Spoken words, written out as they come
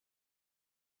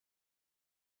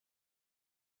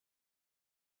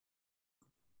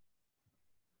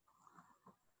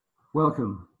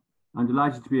Welcome. I'm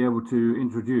delighted to be able to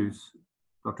introduce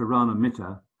Dr. Rana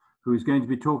Mitter, who is going to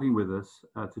be talking with us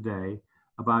today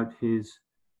about his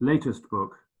latest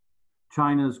book,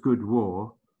 China's Good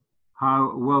War,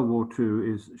 How World War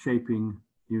II is Shaping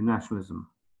New Nationalism.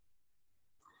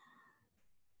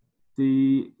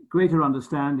 The greater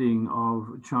understanding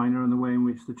of China and the way in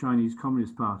which the Chinese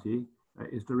Communist Party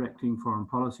is directing foreign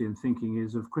policy and thinking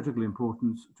is of critical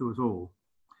importance to us all.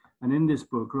 And in this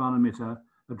book, Rana Mitter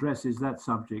addresses that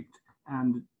subject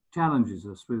and challenges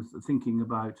us with thinking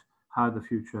about how the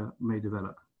future may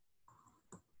develop.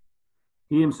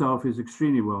 He himself is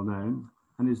extremely well known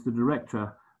and is the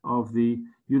director of the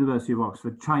University of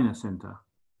Oxford China Centre,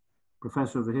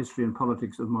 professor of the history and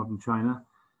politics of modern China,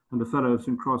 and a fellow of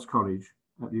St. Cross College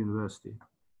at the university.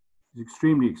 He's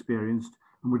extremely experienced,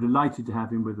 and we're delighted to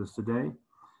have him with us today.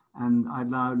 And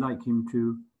I'd now like him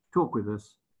to talk with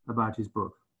us about his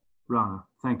book. Rana,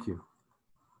 thank you.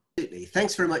 Absolutely.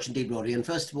 Thanks very much indeed, Roddy. And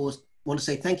first of all, I want to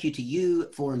say thank you to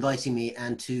you for inviting me,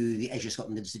 and to the Asia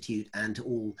Scotland Institute, and to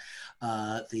all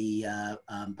the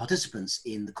participants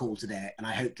in the call today. And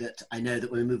I know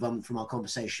that when we move on from our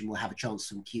conversation, we'll have a chance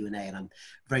for some Q&A, and I'm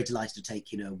very delighted to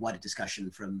take a wider discussion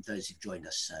from those who've joined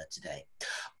us today.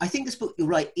 I think this book, you're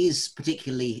right, is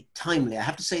particularly timely. I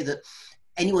have to say that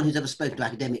anyone who's ever spoken to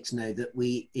academics know that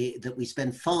we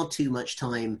spend far too much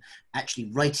time actually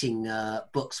writing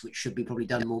books which should be probably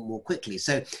done more quickly.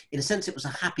 So in a sense, it was a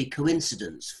happy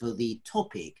coincidence for the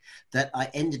topic that I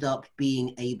ended up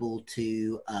being able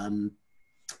to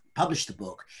publish the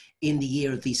book in the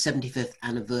year of the 75th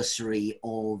anniversary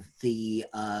of the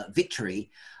victory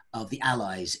of the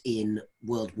Allies in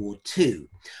World War II.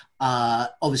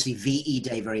 Obviously, VE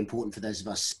Day, very important for those of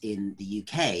us in the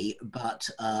UK, but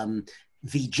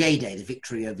VJ Day, the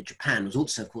victory over Japan, was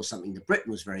also, of course, something that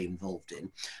Britain was very involved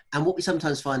in. And what we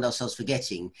sometimes find ourselves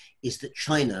forgetting is that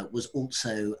China was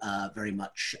also very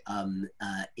much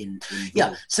involved.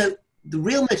 Yeah, so the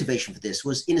real motivation for this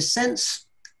was, in a sense,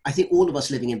 I think all of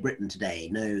us living in Britain today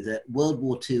know that World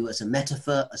War II as a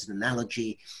metaphor, as an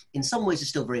analogy, in some ways is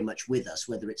still very much with us,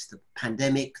 whether it's the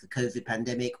pandemic, the COVID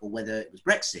pandemic, or whether it was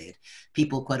Brexit.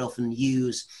 People quite often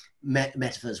use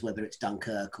metaphors, whether it's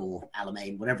Dunkirk or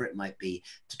Alamein, whatever it might be,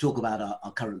 to talk about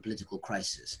our current political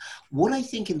crisis. What I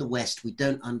think in the West we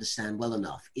don't understand well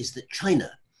enough is that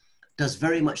China does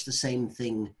very much the same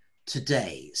thing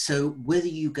today. So whether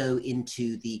you go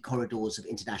into the corridors of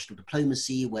international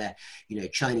diplomacy, where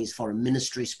Chinese foreign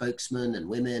ministry spokesmen and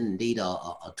women indeed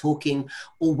are talking,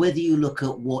 or whether you look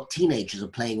at what teenagers are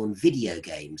playing on video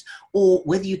games, or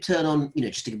whether you turn on,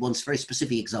 just to give one very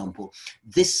specific example,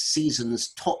 this season's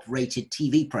top-rated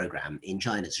TV program in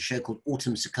China. It's a show called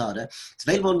Autumn Cicada. It's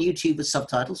available on YouTube with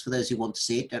subtitles for those who want to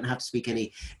see it. Don't have to speak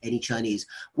any Chinese.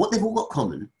 What they've all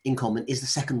got in common is the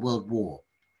Second World War.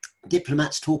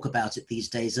 Diplomats talk about it these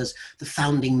days as the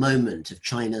founding moment of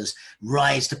China's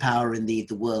rise to power in the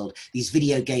world. These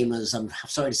video gamers, I'm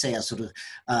sorry to say, are sort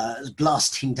of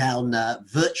blasting down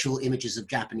virtual images of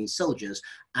Japanese soldiers.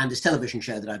 And this television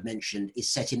show that I've mentioned is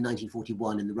set in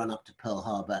 1941 in the run-up to Pearl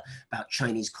Harbor, about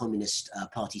Chinese Communist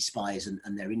Party spies and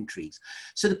their intrigues.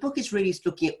 So the book is really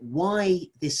looking at why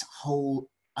this whole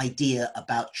idea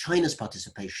about China's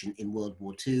participation in World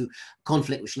War II,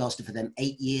 conflict which lasted for them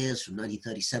 8 years, from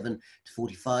 1937 to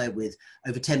 45, with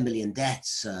over 10 million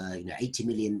deaths, 80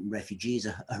 million refugees,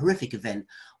 a horrific event,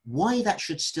 why that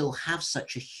should still have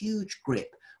such a huge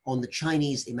grip on the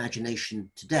Chinese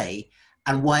imagination today,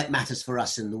 and why it matters for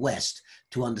us in the West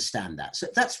to understand that. So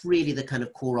that's really the kind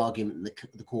of core argument and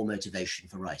the core motivation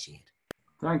for writing it.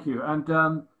 Thank you.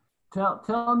 And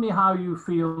Tell me how you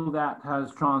feel that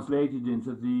has translated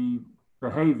into the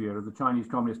behavior of the Chinese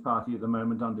Communist Party at the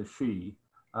moment under Xi,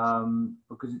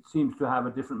 because it seems to have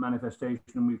a different manifestation,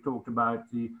 and we've talked about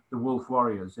the wolf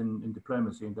warriors in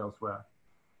diplomacy and elsewhere.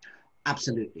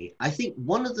 Absolutely. I think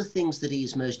one of the things that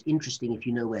is most interesting, if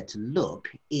you know where to look,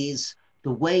 is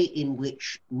the way in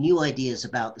which new ideas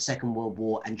about the Second World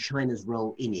War and China's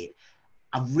role in it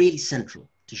are really central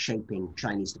to shaping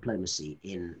Chinese diplomacy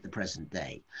in the present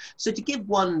day. So to give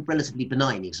one relatively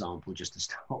benign example, just to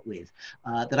start with,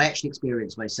 that I actually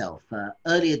experienced myself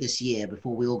earlier this year,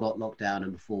 before we all got locked down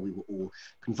and before we were all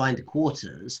confined to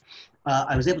quarters,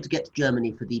 I was able to get to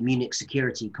Germany for the Munich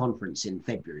Security Conference in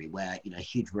February, where a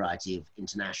huge variety of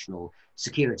international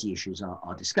security issues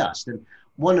are discussed. And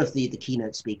one of the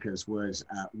keynote speakers was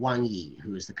Wang Yi,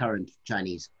 who is the current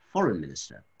Chinese foreign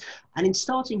minister. And in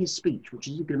starting his speech, which,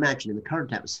 as you can imagine, in the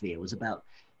current atmosphere was about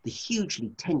the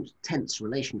hugely tense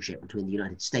relationship between the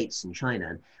United States and China.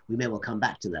 And we may well come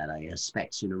back to that, I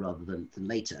suspect, sooner rather than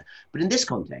later. But in this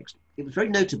context, it was very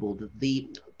notable that the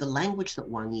language that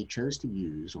Wang Yi chose to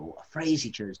use, or a phrase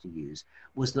he chose to use,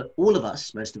 was that all of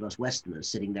us, most of us Westerners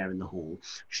sitting there in the hall,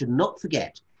 should not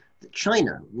forget that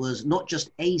China was not just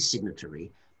a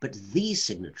signatory, but the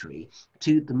signatory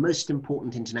to the most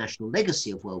important international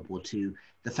legacy of World War II,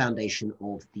 the foundation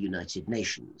of the United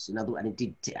Nations. In other words, and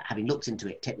indeed, having looked into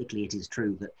it, technically it is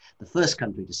true that the first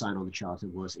country to sign on the charter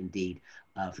was indeed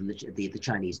from the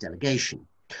Chinese delegation.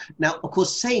 Now, of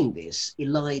course, saying this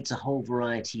elides a whole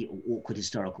variety of awkward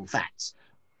historical facts.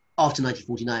 After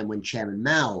 1949, when Chairman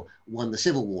Mao won the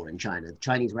civil war in China, the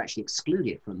Chinese were actually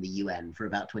excluded from the UN for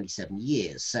about 27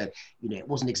 years. So, it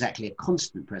wasn't exactly a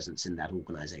constant presence in that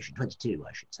organization, 22,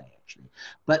 I should say, actually.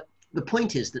 But the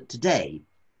point is that today,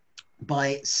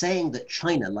 by saying that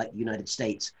China, like the United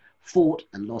States, fought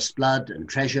and lost blood and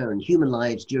treasure and human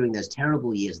lives during those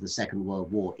terrible years of the Second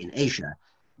World War in Asia,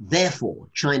 therefore,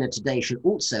 China today should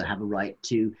also have a right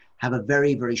to have a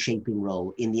very, very shaping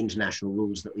role in the international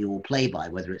rules that we all play by,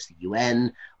 whether it's the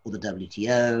UN or the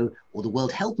WTO or the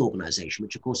World Health Organization,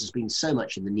 which of course has been so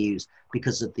much in the news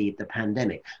because of the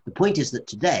pandemic. The point is that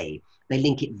today they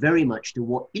link it very much to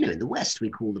what, in the West we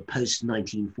call the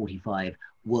post-1945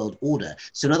 world order.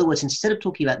 So in other words, instead of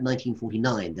talking about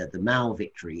 1949, the Mao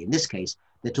victory, in this case,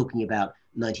 they're talking about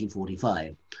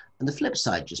 1945. And the flip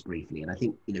side, just briefly, and I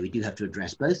think we do have to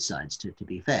address both sides to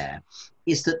be fair,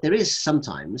 is that there is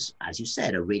sometimes, as you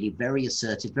said, a really very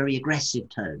assertive, very aggressive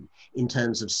tone in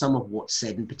terms of some of what's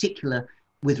said, in particular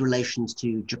with relations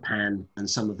to Japan and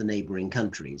some of the neighboring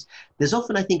countries. There's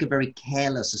often, I think, a very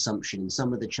careless assumption in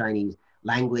some of the Chinese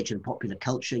language and popular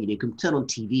culture. You can turn on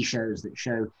TV shows that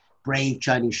show brave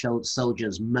Chinese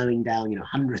soldiers mowing down,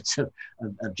 hundreds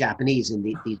of Japanese in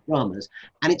these dramas.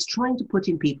 And it's trying to put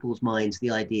in people's minds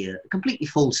the idea, a completely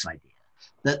false idea,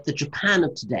 that the Japan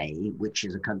of today, which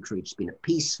is a country which has been at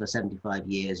peace for 75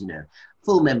 years,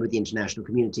 full member of the international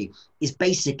community, is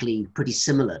basically pretty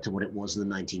similar to what it was in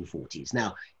the 1940s.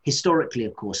 Now, historically,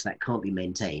 of course, that can't be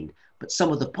maintained, but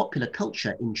some of the popular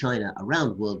culture in China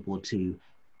around World War II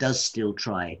does still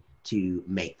try to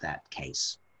make that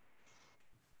case.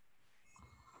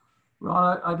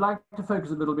 Well, I'd like to focus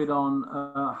a little bit on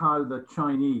how the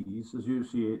Chinese, as you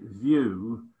see it,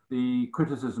 view the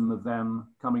criticism of them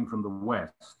coming from the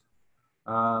West.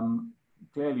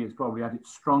 Clearly, it's probably at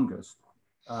its strongest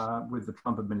with the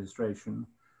Trump administration.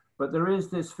 But there is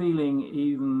this feeling,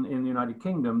 even in the United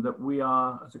Kingdom, that we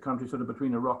are, as a country, sort of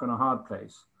between a rock and a hard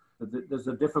place. That there's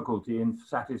a difficulty in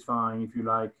satisfying, if you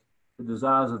like, the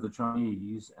desires of the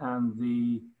Chinese and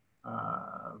the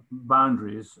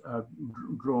boundaries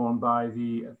drawn by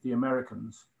the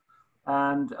Americans.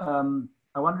 And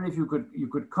I wonder if you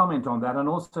could comment on that, and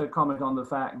also comment on the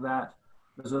fact that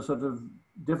there's a sort of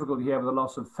difficulty here with a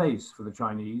loss of face for the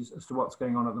Chinese as to what's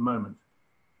going on at the moment.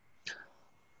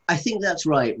 I think that's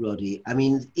right, Roddy. I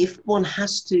mean, if one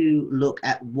has to look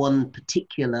at one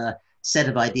particular set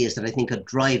of ideas that I think are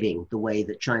driving the way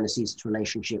that China sees its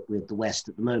relationship with the West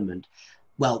at the moment,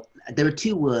 well, there are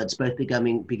two words, both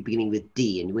beginning with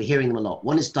D, and we're hearing them a lot.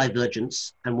 One is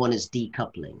divergence and one is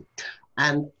decoupling.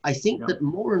 And I think that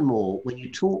more and more, when you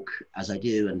talk, as I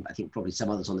do, and I think probably some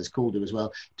others on this call do as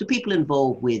well, to people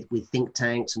involved with think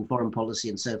tanks and foreign policy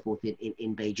and so forth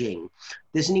in Beijing,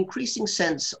 there's an increasing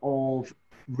sense of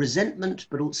resentment,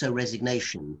 but also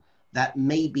resignation that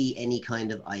maybe any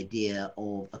kind of idea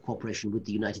of a cooperation with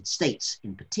the United States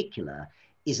in particular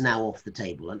is now off the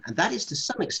table. And that is to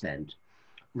some extent,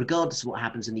 regardless of what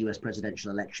happens in the US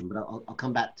presidential election, but I'll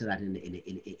come back to that in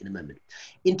a moment.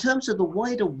 In terms of the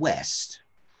wider West,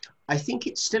 I think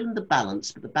it's still in the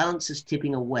balance, but the balance is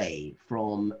tipping away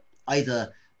from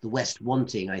either the West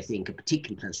wanting, I think, a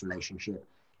particularly close relationship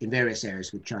in various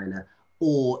areas with China,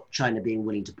 or China being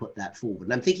willing to put that forward.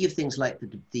 And I'm thinking of things like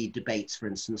the debates, for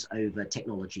instance, over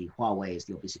technology. Huawei is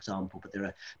the obvious example, but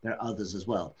there are others as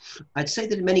well. I'd say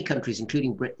that in many countries,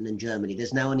 including Britain and Germany,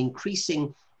 there's now an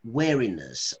increasing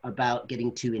wariness about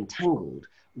getting too entangled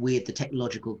with the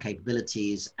technological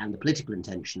capabilities and the political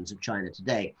intentions of China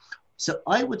today. So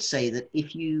I would say that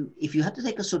if you had to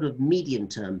take a sort of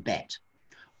medium-term bet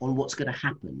on what's going to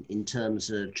happen in terms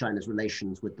of China's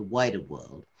relations with the wider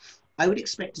world, I would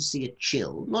expect to see a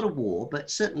chill, not a war,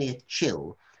 but certainly a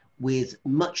chill with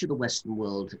much of the Western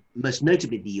world, most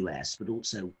notably the US, but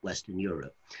also Western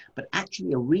Europe, but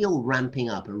actually a real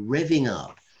ramping up, a revving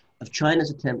up of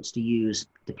China's attempts to use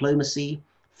diplomacy,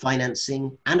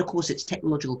 financing, and of course its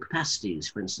technological capacities,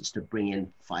 for instance, to bring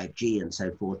in 5G and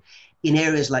so forth, in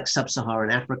areas like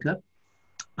sub-Saharan Africa,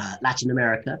 Latin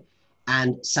America,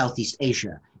 and Southeast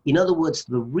Asia, In other words,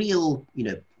 the real,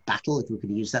 battle, if we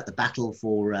can use that, the battle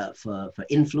for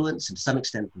influence and to some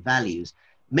extent for values,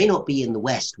 may not be in the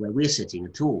West where we're sitting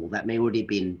at all. That may already have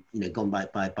been, gone by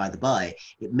the by.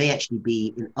 It may actually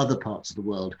be in other parts of the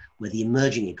world where the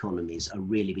emerging economies are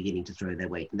really beginning to throw their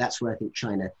weight. And that's where I think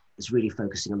China is really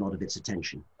focusing a lot of its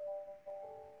attention.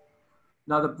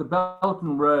 Now, the Belt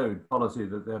and Road policy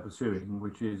that they're pursuing,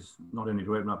 which is not only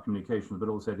to open up communications, but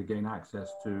also to gain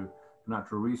access to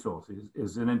natural resources,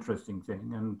 is an interesting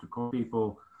thing. And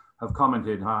people have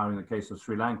commented how, in the case of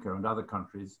Sri Lanka and other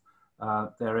countries,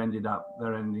 they're ending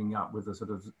up with a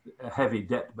sort of a heavy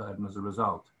debt burden as a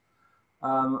result.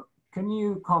 Can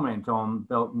you comment on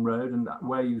Belt and Road and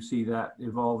where you see that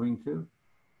evolving to?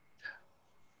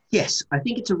 Yes, I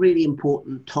think it's a really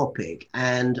important topic.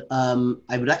 And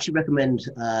I would actually recommend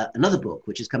another book,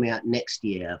 which is coming out next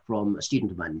year from a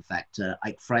student of mine, in fact,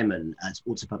 Ike Freiman. It's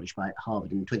also published by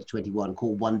Harvard in 2021,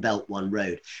 called One Belt, One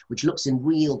Road, which looks in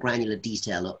real granular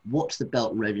detail at what the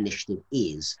Belt and Road Initiative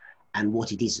is and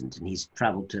what it isn't. And he's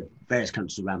traveled to various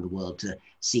countries around the world to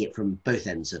see it from both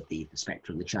ends of the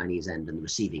spectrum, the Chinese end and the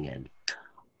receiving end.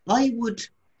 I would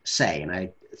say, and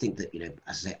I think that,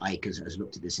 as I say, Ike has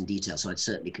looked at this in detail, so I'd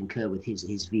certainly concur with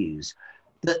his views,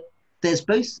 that there's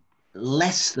both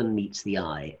less than meets the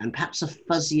eye and perhaps a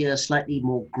fuzzier, slightly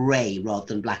more grey rather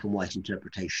than black and white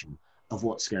interpretation of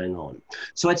what's going on.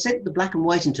 So I'd say that the black and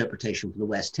white interpretation from the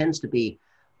West tends to be,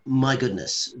 my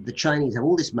goodness, the Chinese have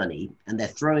all this money and they're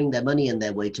throwing their money and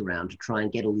their weight around to try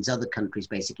and get all these other countries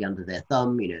basically under their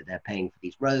thumb. They're paying for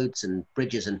these roads and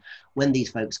bridges. And when these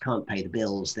folks can't pay the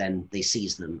bills, then they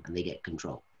seize them and they get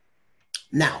control.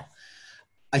 Now,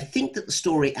 I think that the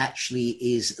story actually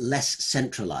is less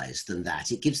centralized than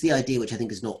that. It gives the idea, which I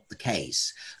think is not the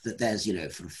case, that there's, sort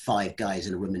of 5 guys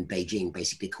in a room in Beijing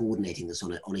basically coordinating this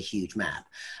on a huge map.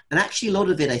 And actually a lot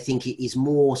of it, I think, is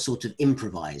more sort of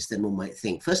improvised than one might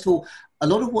think. First of all, a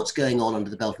lot of what's going on under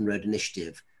the Belt and Road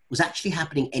Initiative was actually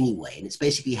happening anyway. And it's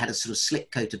basically had a sort of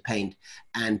slick coat of paint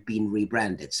and been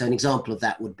rebranded. So an example of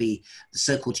that would be the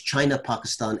so-called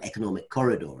China-Pakistan Economic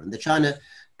Corridor. And the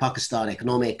China-Pakistan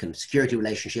economic and security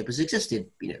relationship has existed,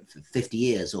 for 50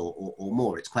 years or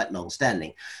more. It's quite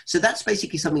long-standing. So that's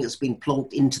basically something that's been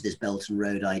plonked into this Belt and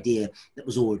Road idea that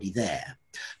was already there.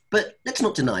 But let's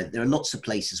not deny that there are lots of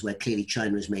places where clearly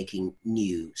China is making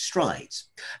new strides.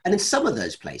 And in some of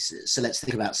those places, so let's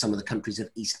think about some of the countries of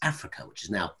East Africa, which is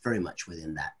now very much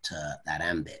within that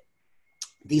ambit.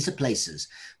 These are places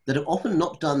that have often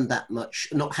not had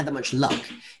that much luck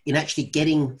in actually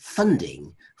getting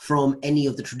funding from any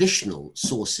of the traditional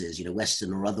sources,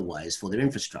 Western or otherwise, for their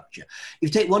infrastructure. If you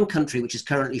take one country which is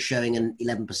currently showing an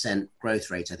 11%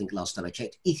 growth rate, I think last time I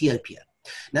checked, Ethiopia.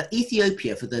 Now,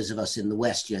 Ethiopia, for those of us in the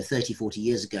West, 30, 40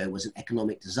 years ago, was an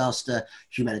economic disaster,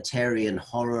 humanitarian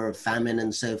horror, famine,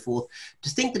 and so forth. To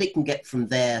think that it can get from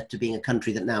there to being a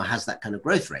country that now has that kind of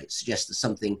growth rate suggests that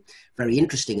something very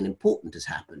interesting and important has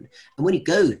happened. And when you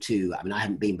go to, I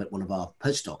haven't been, but one of our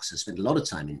postdocs has spent a lot of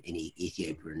time in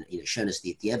Ethiopia and shown us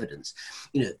the evidence.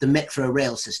 The metro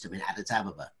rail system in Addis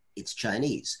Ababa, it's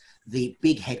Chinese. The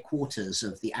big headquarters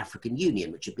of the African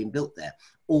Union, which have been built there,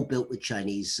 all built with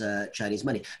Chinese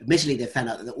money. Admittedly, they found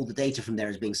out that all the data from there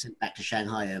is being sent back to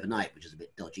Shanghai overnight, which is a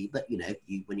bit dodgy. But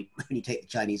when you take the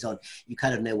Chinese on, you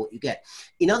kind of know what you get.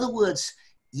 In other words,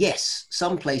 yes,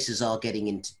 some places are getting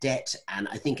into debt, and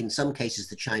I think in some cases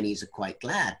the Chinese are quite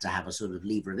glad to have a sort of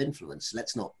lever of influence.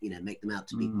 Let's not, make them out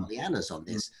to be Pollyannas on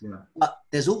this. Yeah. But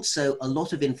there's also a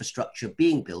lot of infrastructure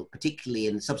being built, particularly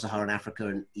in sub-Saharan Africa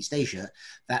and East Asia,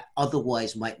 that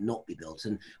otherwise might not be built.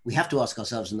 And we have to ask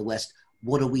ourselves in the West,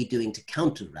 what are we doing to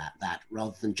counter that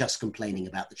rather than just complaining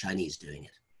about the Chinese doing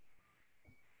it?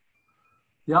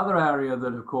 The other area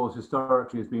that, of course,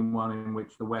 historically has been one in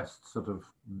which the West sort of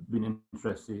been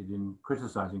interested in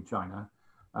criticizing China,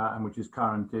 and which is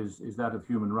current, is that of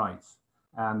human rights,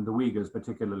 and the Uyghurs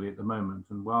particularly at the moment.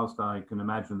 And whilst I can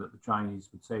imagine that the Chinese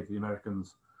would say to the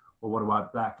Americans, well, what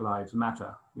about Black Lives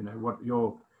Matter? What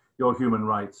your human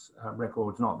rights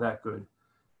record's not that good.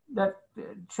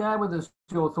 Share with us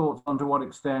your thoughts on to what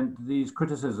extent these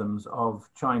criticisms of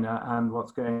China and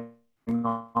what's going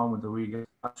on with the Uyghurs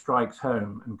strikes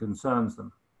home and concerns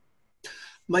them.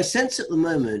 My sense at the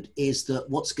moment is that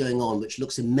what's going on, which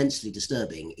looks immensely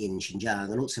disturbing in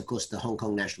Xinjiang, and also, of course, the Hong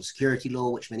Kong national security law,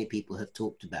 which many people have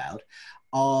talked about,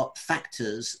 are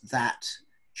factors that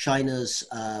China's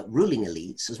ruling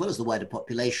elites, as well as the wider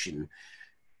population,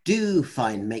 do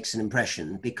find makes an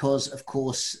impression because, of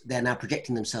course, they're now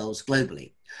projecting themselves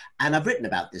globally. And I've written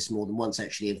about this more than once,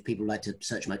 actually. If people like to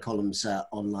search my columns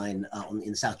online in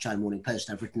the South China Morning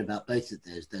Post, I've written about both of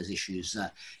those issues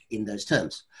in those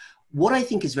terms. What I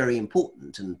think is very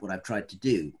important, and what I've tried to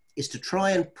do, is to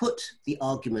try and put the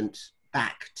argument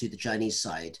back to the Chinese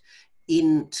side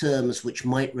in terms which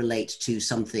might relate to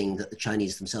something that the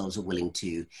Chinese themselves are willing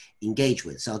to engage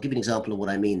with. So I'll give you an example of what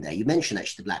I mean there. You mentioned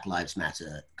actually the Black Lives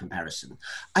Matter comparison.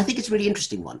 I think it's a really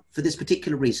interesting one for this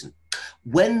particular reason.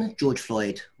 When George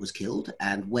Floyd was killed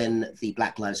and when the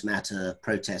Black Lives Matter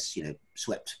protests,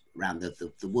 swept around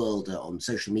the world on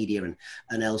social media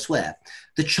and elsewhere,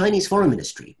 the Chinese Foreign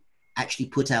Ministry actually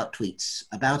put out tweets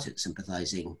about it,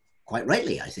 sympathizing quite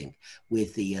rightly, I think,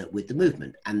 with the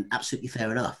movement, and absolutely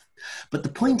fair enough. But the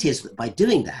point is that by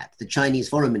doing that, the Chinese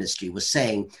Foreign Ministry was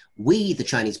saying, we, the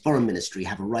Chinese Foreign Ministry,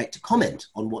 have a right to comment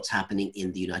on what's happening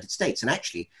in the United States. And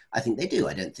actually, I think they do.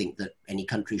 I don't think that any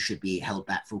country should be held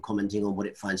back from commenting on what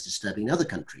it finds disturbing in other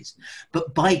countries.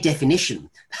 But by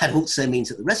definition, that also means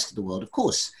that the rest of the world, of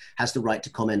course, has the right to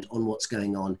comment on what's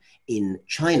going on in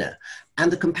China.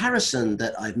 And the comparison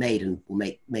that I've made and will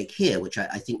make here, which I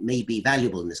think may be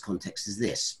valuable in this context, is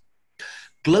this.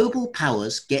 Global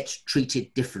powers get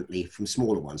treated differently from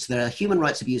smaller ones. So there are human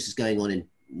rights abuses going on in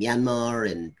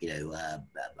Myanmar and a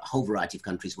whole variety of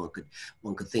countries one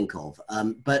could think of.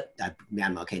 But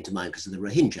Myanmar came to mind because of the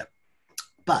Rohingya.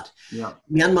 But yeah.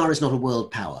 Myanmar is not a world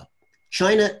power.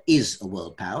 China is a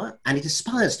world power, and it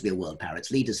aspires to be a world power. Its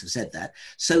leaders have said that.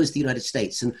 So is the United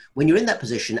States. And when you're in that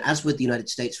position, as with the United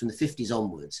States from the 50s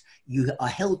onwards, you are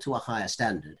held to a higher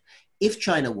standard. If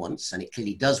China wants, and it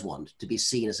clearly does want, to be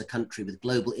seen as a country with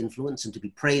global influence and to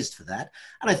be praised for that,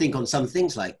 and I think on some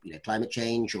things like climate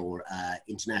change or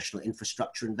international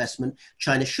infrastructure investment,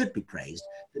 China should be praised,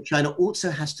 but China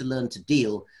also has to learn to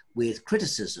deal with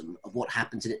criticism of what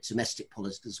happens in its domestic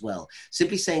politics as well.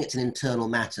 Simply saying it's an internal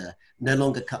matter no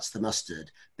longer cuts the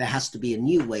mustard. There has to be a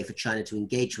new way for China to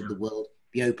engage with the world,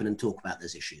 be open and talk about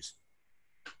those issues.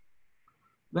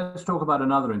 Let's talk about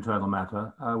another internal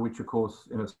matter, which, of course,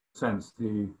 in a sense,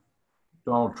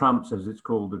 Donald Trump says it's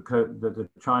called the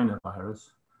China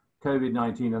virus,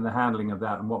 COVID-19 and the handling of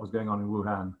that and what was going on in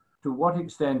Wuhan. To what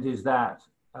extent is that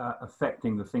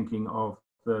affecting the thinking of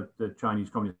the Chinese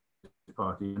Communist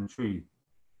Party and Xi?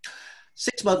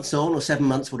 6 months on, or 7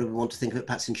 months, whatever we want to think of it,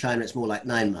 perhaps in China it's more like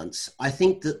 9 months. I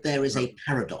think that there is a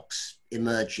paradox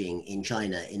emerging in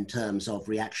China in terms of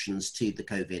reactions to the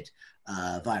COVID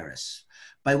virus.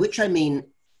 By which I mean,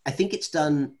 I think it's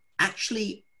done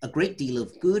actually a great deal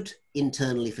of good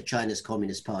internally for China's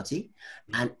Communist Party,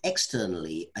 and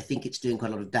externally, I think it's doing quite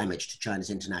a lot of damage to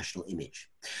China's international image.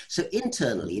 So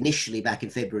internally, initially back in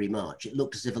February, March, it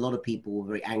looked as if a lot of people were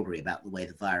very angry about the way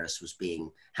the virus was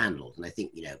being handled. And I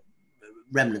think,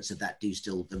 remnants of that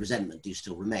the resentment do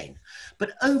still remain.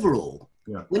 But overall,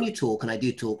 when you talk, and I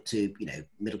do talk to,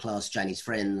 middle-class Chinese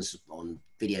friends on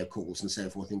video calls and so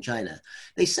forth in China,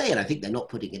 they say, and I think they're not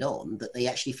putting it on, that they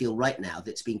actually feel right now that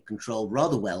it's being controlled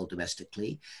rather well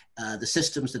domestically. The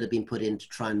systems that have been put in to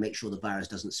try and make sure the virus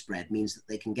doesn't spread means that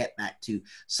they can get back to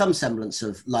some semblance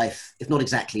of life, if not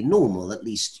exactly normal, at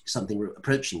least something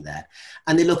approaching that.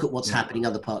 And they look at what's happening in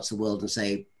other parts of the world and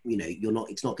say,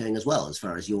 it's not going as well as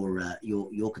far as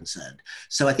you're concerned.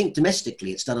 So I think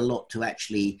domestically, it's done a lot to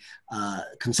actually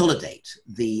consolidate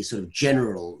the sort of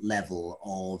general level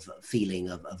of feeling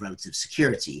of relative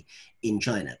security in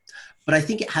China. But I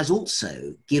think it has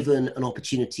also given an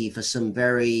opportunity for some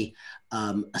very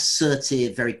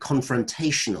assertive, very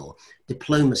confrontational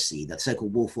diplomacy, that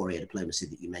so-called wolf warrior diplomacy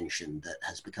that you mentioned, that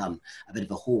has become a bit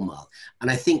of a hallmark. And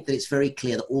I think that it's very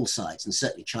clear that all sides, and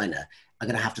certainly China, are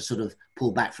going to have to sort of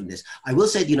pull back from this. I will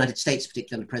say the United States,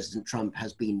 particularly under President Trump,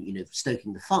 has been,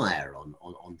 stoking the fire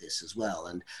on this as well.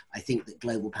 And I think that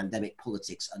global pandemic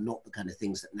politics are not the kind of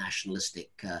things that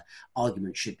nationalistic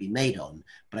arguments should be made on.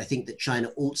 But I think that China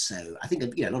also,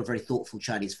 a lot of very thoughtful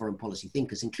Chinese foreign policy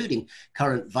thinkers, including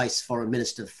current Vice Foreign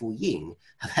Minister Fu Ying,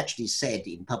 have actually said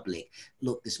in public,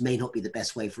 look, this may not be the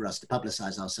best way for us to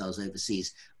publicize ourselves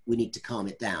overseas. We need to calm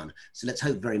it down. So let's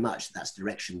hope very much that that's the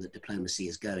direction that diplomacy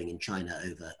is going in China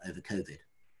over COVID.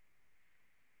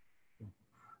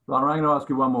 Well, I'm going to ask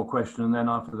you one more question, and then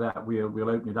after that we'll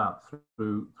open it up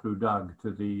through Doug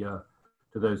to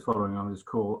those following on this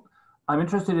call. I'm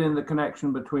interested in the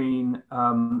connection between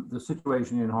the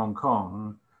situation in Hong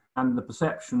Kong and the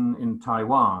perception in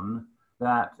Taiwan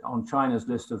that on China's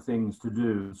list of things to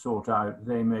do, sort out,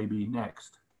 they may be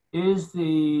next. Is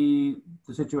the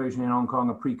situation in Hong Kong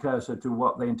a precursor to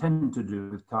what they intend to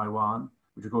do with Taiwan,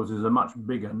 which of course is a much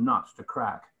bigger nut to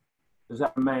crack? Does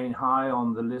that remain high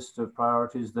on the list of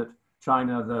priorities that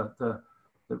China, the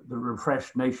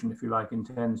refreshed nation, if you like,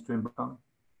 intends to embark on?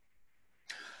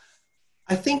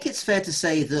 I think it's fair to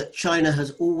say that China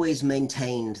has always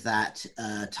maintained that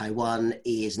Taiwan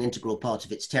is an integral part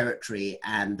of its territory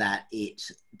and that it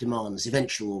demands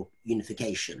eventual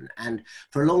unification. And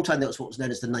for a long time, that was what was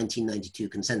known as the 1992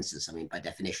 consensus. I mean, by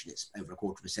definition, it's over a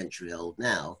quarter of a century old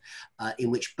now, in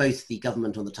which both the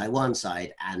government on the Taiwan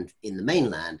side and in the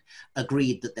mainland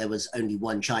agreed that there was only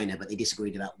one China, but they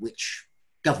disagreed about which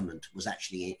government was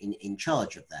actually in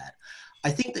charge of that. I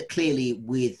think that clearly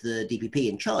with the DPP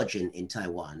in charge in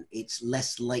Taiwan, it's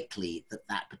less likely that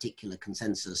that particular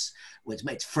consensus, well,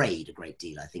 it's frayed a great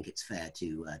deal, I think it's fair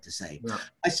to say. Yeah.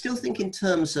 I still think in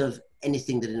terms of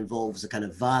anything that involves a kind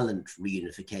of violent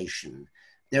reunification,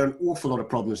 there are an awful lot of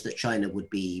problems that China would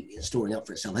be storing up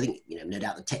for itself. I think, no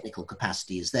doubt the technical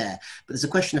capacity is there, but there's a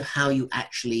question of how you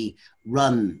actually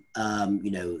run,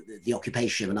 the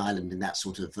occupation of an island in that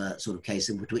sort of case,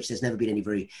 to which there's never been any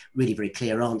really very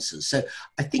clear answers. So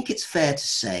I think it's fair to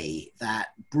say that,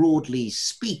 broadly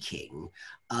speaking,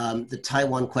 the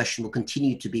Taiwan question will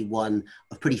continue to be one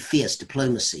of pretty fierce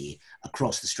diplomacy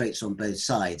across the straits on both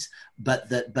sides, but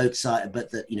that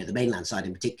the mainland side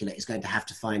in particular is going to have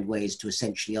to find ways to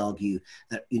essentially argue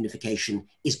that unification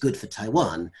is good for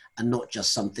Taiwan and not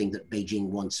just something that Beijing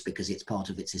wants because it's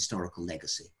part of its historical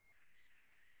legacy.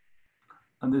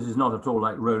 And this is not at all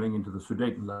like rolling into the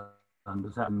Sudetenland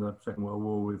as happened in the Second World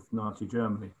War with Nazi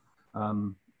Germany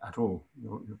at all.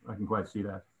 I can quite see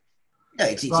that.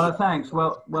 No, thanks.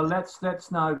 Well,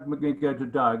 let's now go to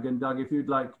Doug. And Doug, if you'd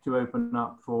like to open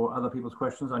up for other people's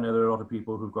questions, I know there are a lot of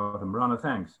people who've got them. Rana,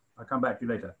 thanks. I'll come back to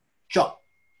you later. Sure.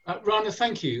 Rana,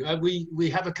 thank you. We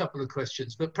have a couple of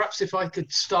questions, but perhaps if I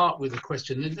could start with a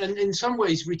question, and in some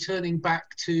ways returning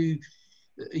back to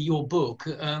your book,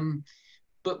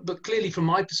 but clearly from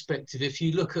my perspective, if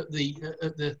you look at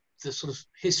the sort of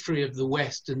history of the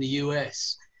West and the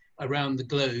US around the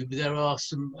globe, there are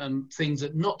some things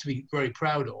that not to be very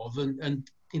proud of, and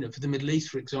for the Middle East,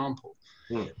 for example.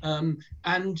 Mm.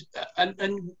 And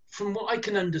from what I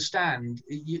can understand,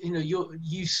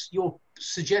 you're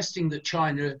suggesting that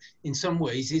China, in some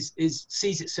ways,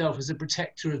 sees itself as a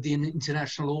protector of the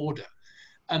international order,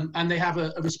 and they have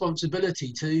a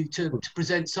responsibility to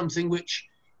present something which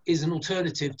is an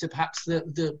alternative to perhaps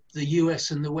the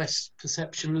US and the West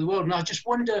perception of the world. And I just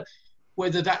wonder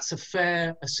whether that's a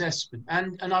fair assessment.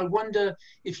 And I wonder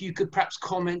if you could perhaps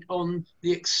comment on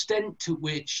the extent to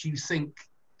which you think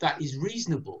that is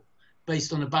reasonable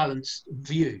based on a balanced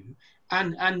view.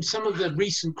 And some of the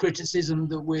recent criticism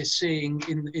that we're seeing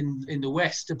in the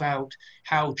West about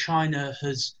how China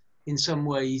has in some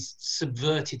ways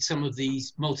subverted some of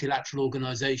these multilateral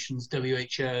organizations,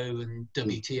 WHO and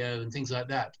WTO and things like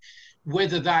that,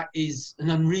 whether that is an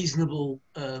unreasonable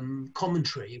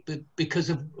commentary, but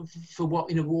because of what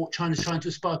China's trying to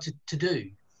aspire to do.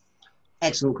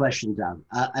 Excellent question, Dan.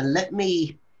 And let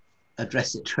me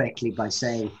address it directly by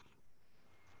saying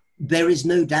there is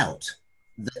no doubt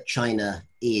that China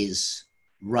is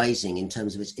rising in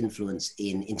terms of its influence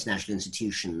in international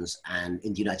institutions and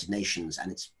in the United Nations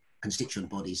and its constituent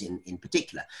bodies in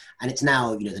particular. And it's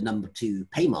now, the #2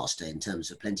 paymaster in terms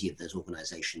of plenty of those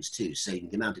organizations too. So the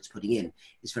amount it's putting in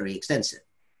is very extensive.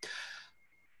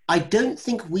 I don't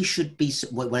think we should be,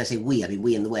 when I say we, I mean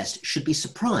we in the West, should be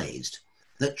surprised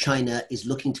that China is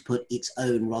looking to put its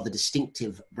own rather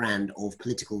distinctive brand of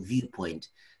political viewpoint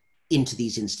into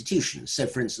these institutions. So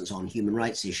for instance, on human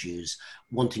rights issues,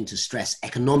 wanting to stress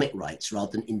economic rights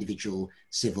rather than individual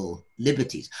civil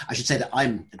liberties. I should say that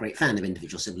I'm a great fan of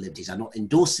individual civil liberties. I'm not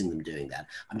endorsing them doing that.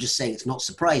 I'm just saying it's not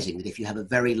surprising that if you have a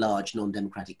very large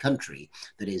non-democratic country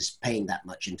that is paying that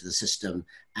much into the system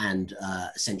and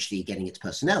essentially getting its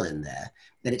personnel in there,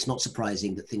 then it's not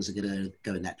surprising that things are going to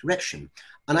go in that direction.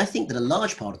 And I think that a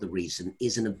large part of the reason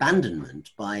is an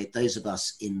abandonment by those of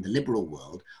us in the liberal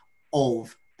world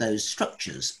of those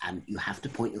structures. And you have to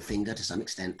point your finger to some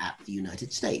extent at the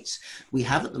United States. We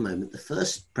have at the moment the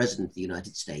first president of the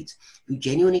United States who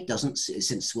genuinely doesn't,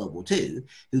 since World War II,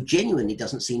 who genuinely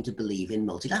doesn't seem to believe in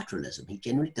multilateralism. He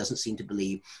genuinely doesn't seem to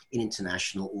believe in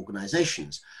international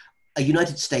organizations. A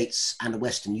United States and a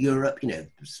Western Europe,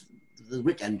 the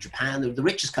rich and Japan, the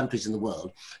richest countries in the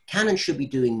world, can and should be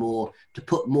doing more to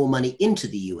put more money into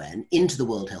the UN, into the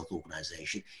World Health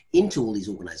Organization, into all these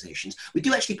organizations. We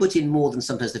do actually put in more than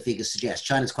sometimes the figures suggest.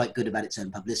 China's quite good about its own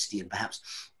publicity and perhaps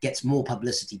gets more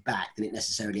publicity back than it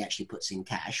necessarily actually puts in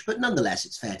cash. But nonetheless,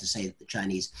 it's fair to say that the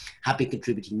Chinese have been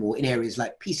contributing more in areas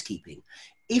like peacekeeping.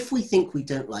 If we think we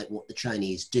don't like what the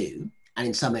Chinese do, and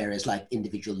in some areas like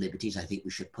individual liberties, I think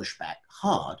we should push back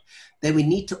hard, then we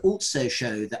need to also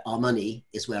show that our money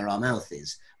is where our mouth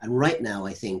is. And right now,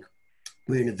 I think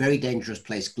we're in a very dangerous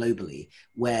place globally,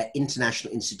 where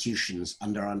international institutions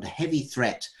are under heavy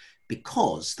threat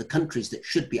because the countries that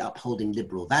should be upholding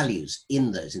liberal values in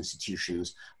those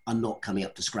institutions are not coming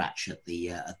up to scratch at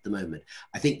the moment.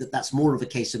 I think that that's more of a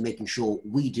case of making sure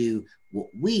we do what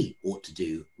we ought to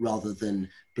do rather than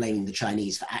blaming the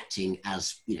Chinese for acting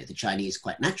as, you know, the Chinese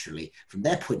quite naturally, from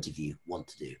their point of view, want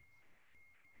to do.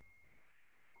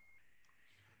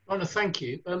 Rana, thank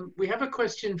you. We have a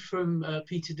question from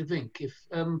Peter De Vink.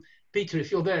 Peter,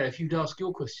 if you're there, if you'd ask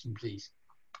your question, please.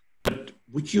 But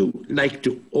would you like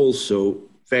to also,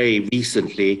 very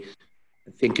recently,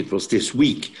 I think it was this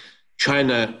week,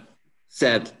 China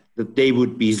said that they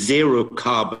would be zero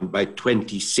carbon by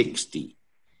 2060.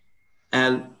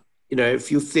 And, you know,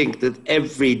 if you think that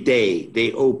every day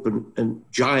they open a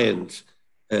giant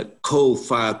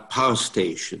coal-fired power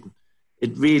station,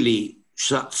 it really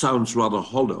sounds rather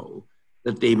hollow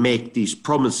that they make these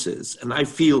promises. And I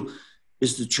feel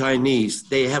is the Chinese,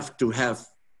 they have to have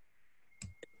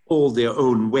all their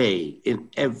own way in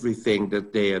everything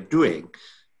that they are doing.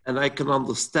 And I can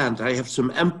understand, I have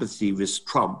some empathy with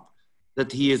Trump,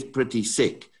 that he is pretty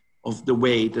sick of the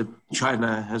way that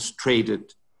China has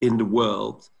traded in the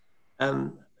world.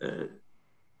 And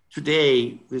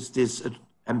today, with this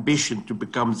ambition to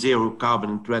become zero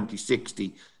carbon in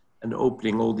 2060 and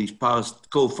opening all these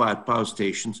coal-fired power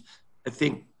stations, I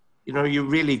think, you know, you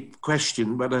really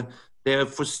question whether they're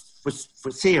for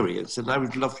serious, and I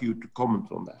would love you to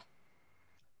comment on that.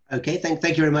 Okay, thank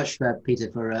you very much,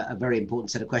 Peter, for a very important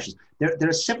set of questions. There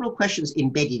are several questions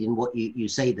embedded in what you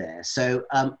say there. So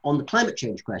on the climate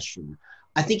change question,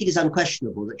 I think it is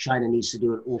unquestionable that China needs to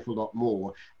do an awful lot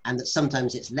more, and that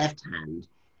sometimes its left hand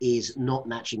is not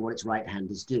matching what its right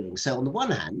hand is doing. So on the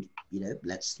one hand, you know,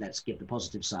 let's give the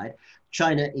positive side.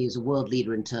 China is a world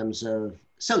leader in terms of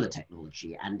solar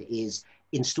technology and is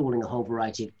installing a whole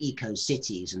variety of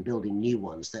eco-cities and building new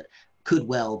ones that could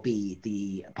well be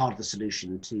the part of the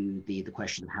solution to the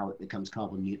question of how it becomes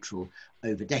carbon neutral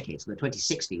over decades. By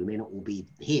 2060, we may not all be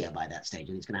here by that stage,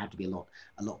 and it's going to have to be a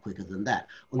lot quicker than that.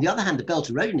 On the other hand, the Belt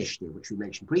and Road Initiative, which we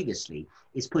mentioned previously,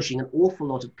 is pushing an awful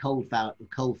lot of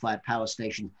coal-fired power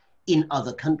stations in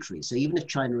other countries. So even if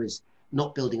China is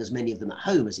not building as many of them at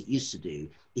home as it used to do,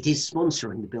 it is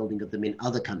sponsoring the building of them in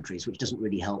other countries, which doesn't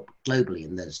really help globally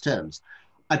in those terms.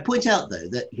 I point out, though,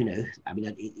 that, you know, I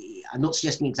mean, I'm not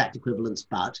suggesting exact equivalence,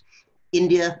 but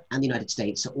India and the United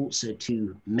States are also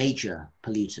two major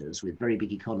polluters with very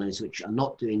big economies, which are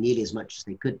not doing nearly as much as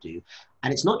they could do.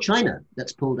 And it's not China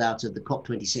that's pulled out of the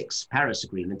COP26 Paris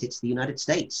Agreement. It's the United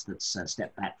States that's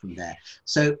stepped back from there.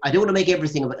 So I don't want to make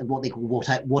everything about what they call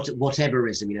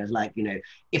whateverism, you know, like, you know,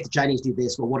 if the Chinese do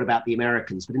this, well, what about the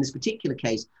Americans? But in this particular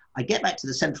case, I get back to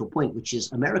the central point, which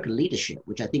is American leadership,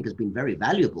 which I think has been very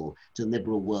valuable to the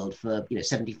liberal world for, you know,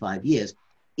 75 years,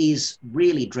 is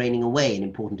really draining away in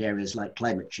important areas like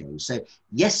climate change. So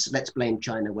yes, let's blame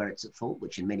China where it's at fault,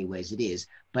 which in many ways it is,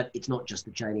 but it's not just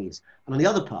the Chinese. And on the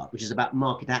other part, which is about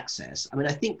market access, I mean,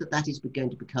 I think that is going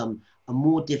to become a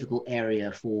more difficult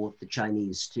area for the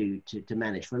Chinese to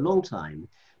manage. For a long time,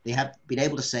 they have been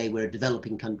able to say we're a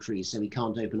developing country, so we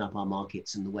can't open up our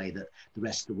markets in the way that the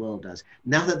rest of the world does.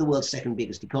 Now that the world's second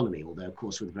biggest economy, although of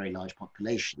course with a very large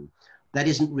population, that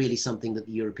isn't really something that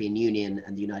the European Union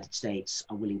and the United States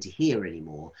are willing to hear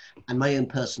anymore. And my own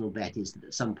personal bet is that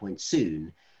at some point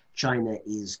soon, China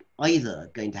is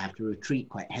either going to have to retreat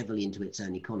quite heavily into its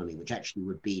own economy, which actually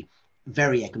would be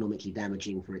very economically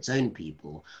damaging for its own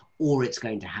people, or it's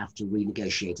going to have to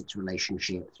renegotiate its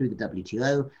relationship through the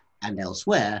WTO and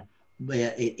elsewhere,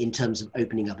 where in terms of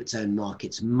opening up its own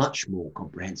markets much more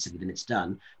comprehensively than it's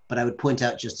done. But I would point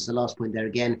out, just as a last point there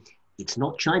again, it's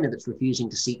not China that's refusing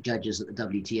to seat judges at the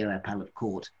WTO appellate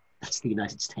court. That's the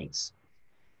United States.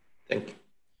 Thank you.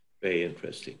 Very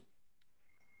interesting.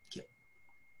 Thank you.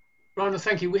 Rana,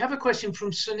 thank you. We have a question from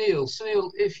Sunil.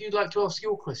 Sunil, if you'd like to ask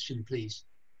your question, please.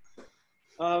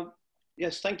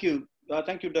 Yes, thank you.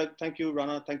 Thank you, Doug. Thank you,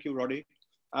 Rana. Thank you, Roddy.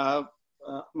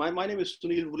 My name is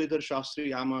Sunil Vulidhar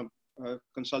Shastri. I'm a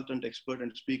consultant, expert,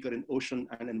 and speaker in ocean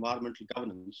and environmental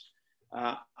governance.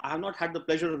 I have not had the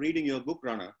pleasure of reading your book,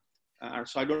 Rana,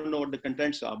 so I don't know what the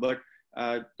contents are, but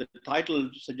the title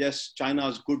suggests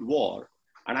China's good war.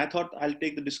 And I thought I'll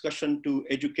take the discussion to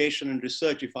education and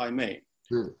research, if I may.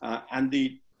 And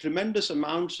the tremendous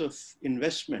amounts of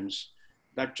investments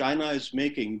that China is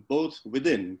making, both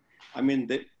within, I mean,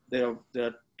 there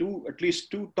are at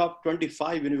least two top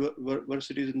 25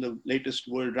 universities in the latest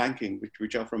world ranking,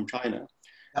 which are from China.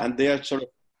 And they are sort of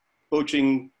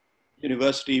coaching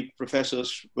university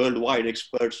professors worldwide,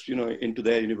 experts, you know, into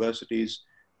their universities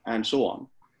and so on,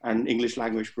 and English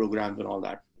language programs and all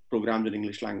that. programs in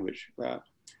English language.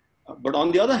 But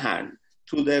on the other hand,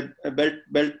 through their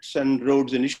Belts and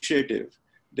Roads Initiative,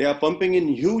 they are pumping in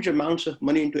huge amounts of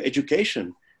money into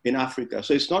education in Africa.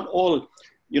 So it's not all,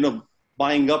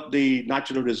 buying up the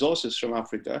natural resources from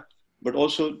Africa, but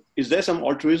also, is there some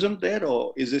altruism there,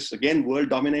 or is this again world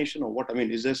domination, or what? I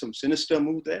mean, is there some sinister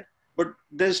move there? But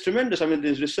there's tremendous,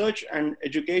 there's research and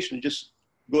education just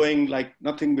going like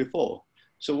nothing before.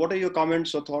 So what are your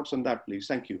comments or thoughts on that, please?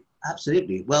 Thank you.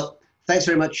 Absolutely. Well, thanks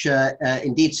very much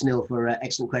indeed, Sunil, for an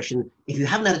excellent question. If you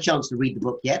haven't had a chance to read the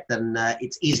book yet, then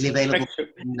it's easily available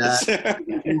in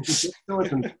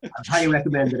bookstores, and I highly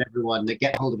recommend that everyone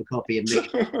get hold of a copy and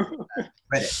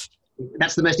read it.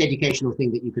 That's the most educational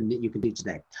thing that you can do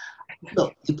today.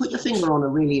 Look, you put your finger on a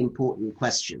really important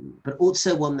question, but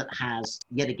also one that has,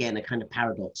 yet again, a kind of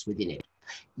paradox within it.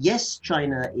 Yes,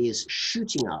 China is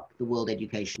shooting up the world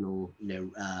educational,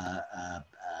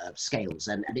 scales,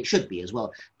 and it should be as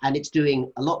well. And it's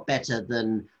doing a lot better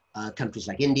than countries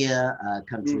like India,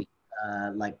 countries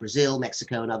like Brazil,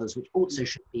 Mexico, and others, which also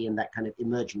should be in that kind of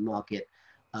emerging market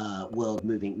world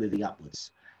moving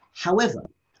upwards. However,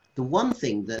 the one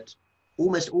thing that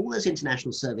almost all those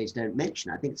international surveys don't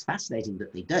mention, I think it's fascinating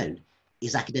that they don't,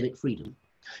 is academic freedom.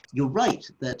 You're right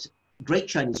that great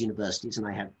Chinese universities, and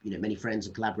I have many friends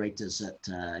and collaborators at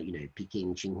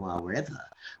Peking, Tsinghua, wherever,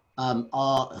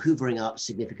 are hoovering up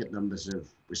significant numbers of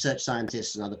research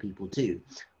scientists and other people too.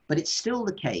 But it's still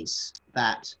the case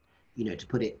that, to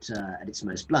put it at its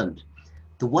most blunt,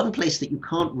 the one place that you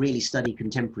can't really study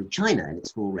contemporary China in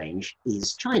its full range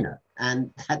is China.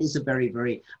 And that is a very,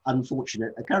 very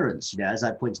unfortunate occurrence. As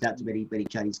I pointed out to many, many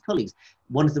Chinese colleagues,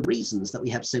 one of the reasons that we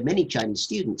have so many Chinese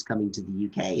students coming to the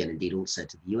UK and indeed also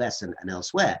to the US and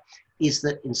elsewhere is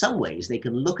that in some ways they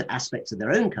can look at aspects of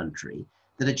their own country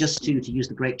that are just to use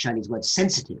the great Chinese word,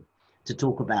 sensitive to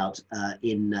talk about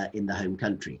in the home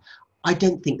country. I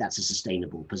don't think that's a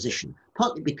sustainable position,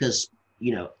 partly because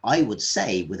I would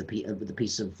say with a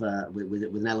piece of with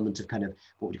an element of kind of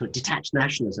what we call detached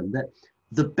nationalism, that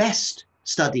the best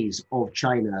studies of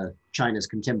China's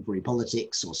contemporary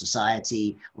politics or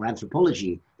society or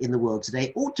anthropology in the world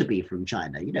today ought to be from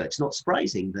China. It's not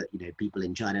surprising that people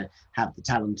in China have the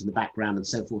talent and the background and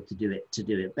so forth to do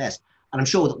it best. And I'm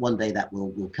sure that one day that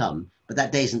will come, but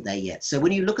that day isn't there yet. So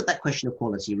when you look at that question of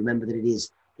quality, remember that it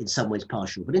is in some ways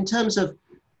partial. But in terms of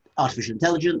artificial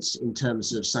intelligence, in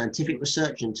terms of scientific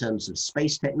research, in terms of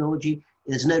space technology,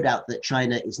 there's no doubt that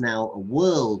China is now a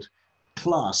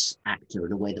world-class actor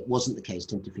in a way that wasn't the case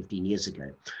 10 to 15 years ago.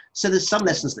 So there's some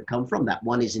lessons that come from that.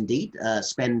 One is indeed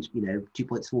spend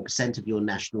 2.4% of your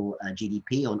national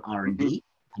GDP on R&D,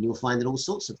 and you'll find that all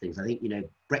sorts of things. I think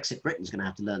Brexit Britain's going to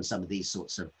have to learn some of these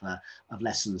sorts of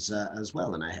lessons as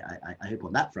well, and I hope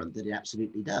on that front that it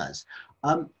absolutely does.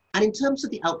 And in terms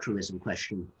of the altruism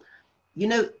question,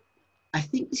 I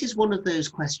think this is one of those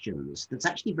questions that's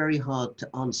actually very hard to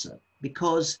answer,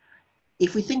 because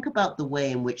if we think about the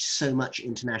way in which so much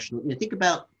international, think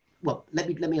about, well, let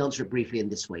me answer it briefly in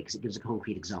this way, because it gives a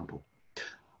concrete example.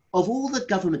 Of all the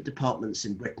government departments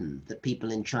in Britain that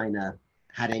people in China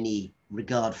had any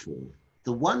regard for,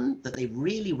 the one that they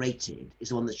really rated is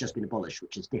the one that's just been abolished,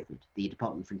 which is DFID, the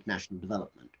Department for International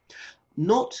Development.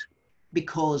 Not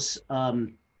because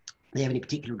they have any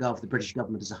particular regard for the British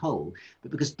government as a whole,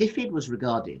 but because DFID was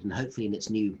regarded, and hopefully in its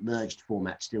new merged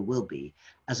format still will be,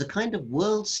 as a kind of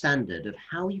world standard of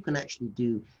how you can actually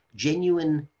do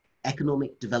genuine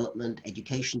economic development,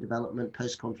 education development,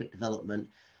 post-conflict development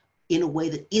in a way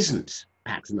that isn't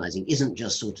patronizing, isn't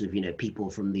just sort of, people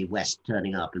from the West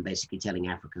turning up and basically telling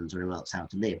Africans or anyone else how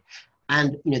to live.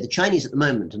 And, the Chinese at the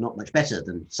moment are not much better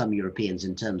than some Europeans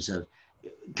in terms of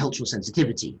cultural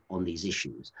sensitivity on these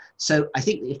issues. So I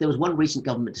think if there was one recent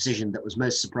government decision that was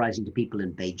most surprising to people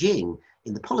in Beijing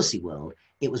in the policy world,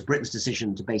 it was Britain's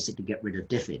decision to basically get rid of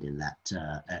DFID in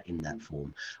that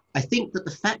form. I think that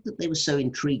the fact that they were so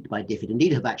intrigued by DFID,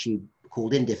 indeed have actually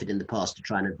called in DFID in the past to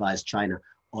try and advise China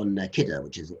on KIDA,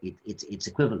 which is its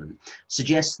equivalent,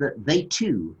 suggests that they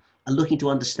too are looking to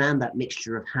understand that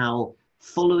mixture of how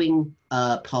following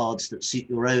paths that suit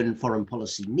your own foreign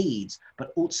policy needs,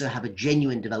 but also have a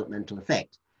genuine developmental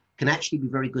effect, can actually be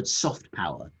very good soft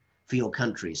power for your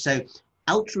country. So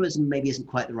altruism maybe isn't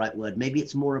quite the right word. Maybe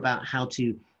it's more about how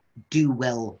to do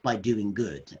well by doing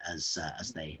good, as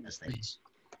they.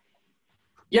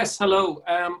 Yes, hello.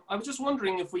 I was just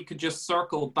wondering if we could just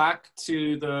circle back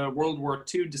to the World War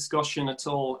II discussion at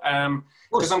all,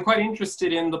 because I'm quite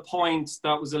interested in the point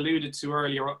that was alluded to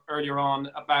earlier on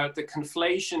about the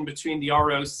conflation between the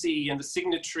ROC and the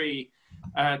signatory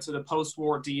to the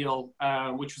post-war deal,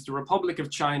 which was the Republic of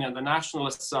China, the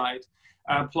nationalist side.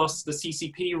 plus the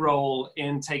CCP role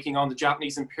in taking on the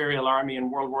Japanese Imperial Army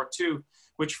in World War II,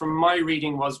 which from my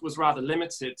reading was rather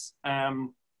limited.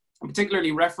 I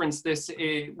particularly referenced this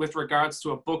with regards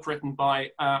to a book written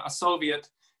by a Soviet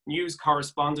news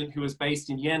correspondent who was based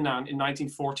in Yan'an in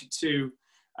 1942,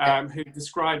 who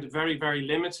described a very, very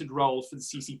limited role for the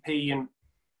CCP, and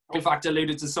in fact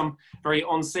alluded to some very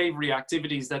unsavory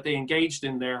activities that they engaged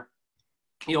in there.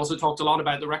 He also talked a lot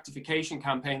about the rectification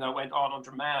campaign that went on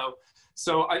under Mao.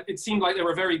 So it seemed like they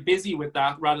were very busy with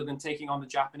that rather than taking on the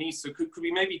Japanese. So could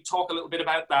we maybe talk a little bit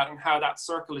about that and how that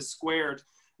circle is squared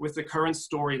with the current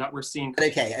story that we're seeing?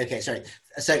 Okay, sorry.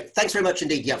 So thanks very much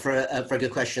indeed, for a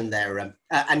good question there.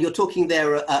 And you're talking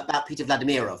there about Peter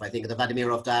Vladimirov, I think, of the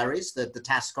Vladimirov Diaries, the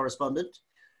TASS correspondent.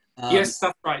 Yes,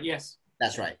 that's right, yes.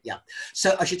 That's right, yeah.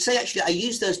 So I should say, actually, I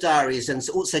used those diaries and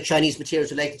also Chinese materials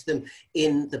related to them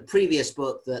in the previous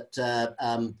book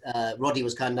that Roddy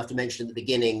was kind enough to mention at the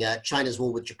beginning, China's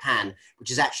War with Japan,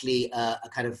 which is actually a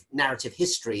kind of narrative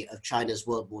history of China's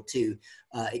World War II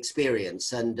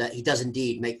experience. And he does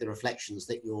indeed make the reflections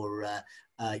that you're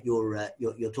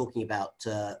talking about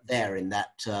there in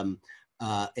that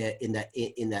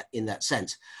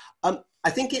sense. I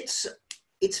think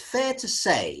it's fair to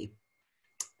say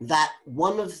that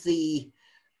one of the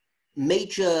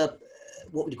major,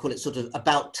 what would you call it, sort of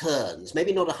about turns,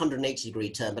 maybe not a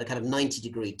 180-degree turn, but a kind of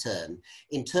 90-degree turn,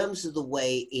 in terms of the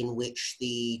way in which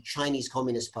the Chinese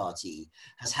Communist Party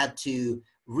has had to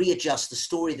readjust the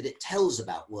story that it tells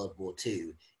about World War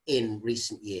II in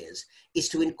recent years, is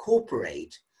to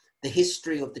incorporate the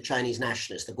history of the Chinese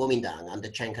nationalists, the Kuomintang under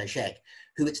Chiang Kai-shek,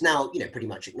 who it's now, pretty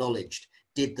much acknowledged,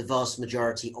 did the vast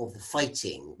majority of the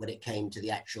fighting when it came to the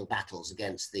actual battles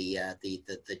against the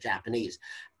Japanese.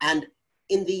 And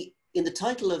in the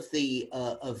title of the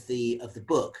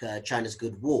book, China's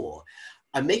Good War,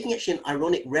 I'm making actually an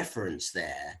ironic reference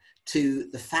there to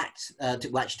the fact,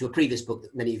 to a previous book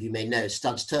that many of you may know,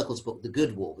 Studs Terkel's book, The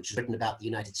Good War, which was written about the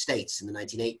United States in the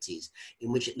 1980s,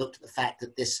 in which it looked at the fact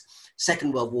that this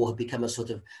Second World War had become a sort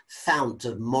of fount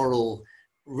of moral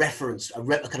reference, a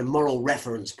kind of moral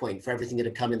reference point for everything that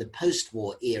had come in the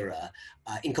post-war era,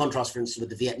 in contrast, for instance,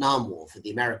 with the Vietnam War for the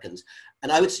Americans.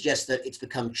 And I would suggest that it's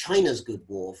become China's good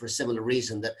war for a similar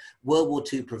reason, that World War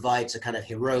II provides a kind of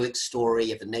heroic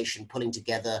story of the nation pulling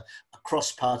together a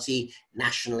cross-party,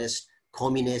 nationalist,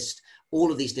 communist, all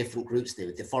of these different groups,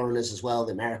 the foreigners as well,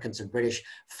 the Americans and British,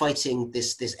 fighting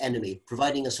this enemy,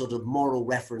 providing a sort of moral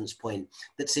reference point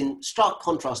that's in stark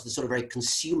contrast to the sort of very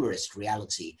consumerist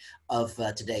reality of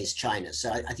today's China. So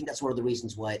I think that's one of the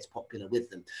reasons why it's popular with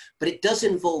them. But it does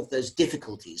involve those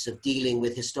difficulties of dealing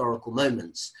with historical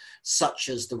moments, such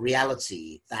as the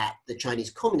reality that the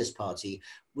Chinese Communist Party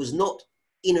was not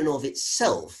in and of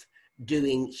itself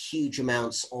doing huge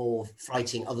amounts of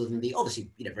fighting other than the obviously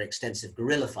very extensive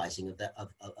guerrilla fighting of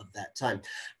that time.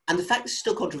 And the fact this is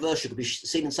still controversial could be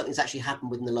seen in something that's actually happened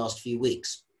within the last few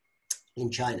weeks in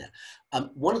China.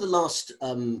 One of the last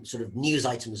sort of news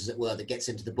items, as it were, that gets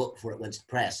into the book before it went to the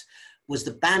press was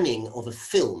the banning of a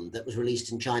film that was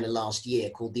released in China last year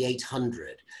called The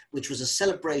 800, which was a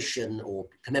celebration or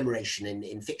commemoration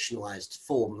in fictionalized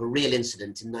form of a real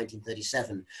incident in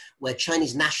 1937, where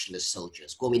Chinese nationalist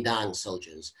soldiers, Kuomintang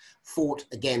soldiers, fought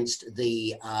against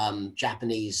the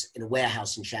Japanese in a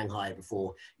warehouse in Shanghai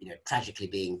before, tragically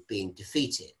being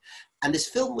defeated. And this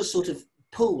film was sort of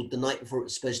pulled the night before it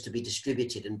was supposed to be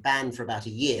distributed and banned for about a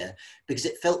year because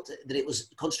it felt that it was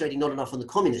concentrating not enough on the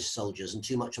communist soldiers and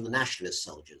too much on the nationalist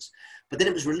soldiers. But then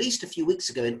it was released a few weeks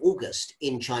ago in August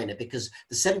in China because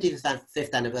the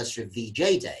 75th anniversary of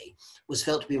VJ Day was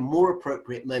felt to be a more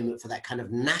appropriate moment for that kind of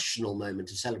national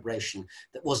moment of celebration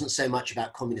that wasn't so much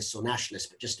about communists or nationalists,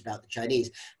 but just about the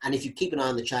Chinese. And if you keep an eye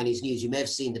on the Chinese news, you may have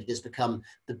seen that it has become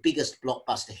the biggest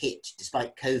blockbuster hit,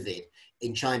 despite COVID,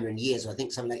 in China in years. I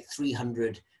think something like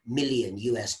 $300 million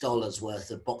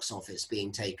worth of box office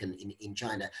being taken in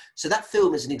China. So that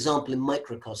film is an example in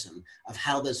microcosm of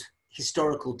how those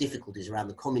historical difficulties around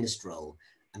the communist role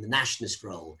and the nationalist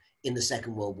role in the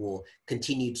Second World War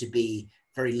continue to be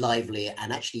very lively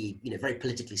and actually, very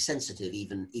politically sensitive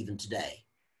even today.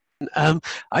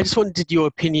 I just wanted your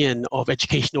opinion of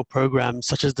educational programs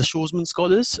such as the Schwarzman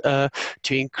Scholars to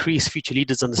increase future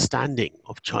leaders' understanding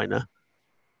of China.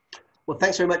 Well,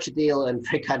 thanks very much, Adil, and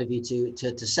very kind of you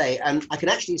to say. And I can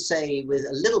actually say with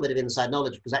a little bit of inside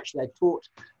knowledge, because actually I taught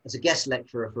as a guest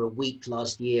lecturer for a week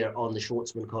last year on the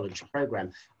Schwarzman College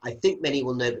program. I think many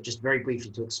will know, but just very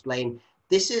briefly to explain,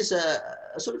 this is a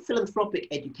sort of philanthropic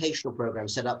educational program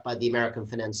set up by the American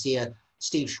financier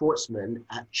Steve Schwarzman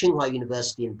at Tsinghua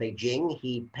University in Beijing.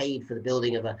 He paid for the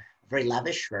building of a very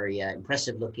lavish, very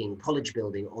impressive looking college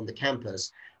building on the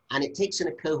campus. And it takes in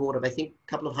a cohort of, I think,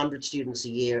 a couple of hundred students a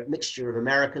year, a mixture of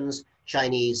Americans,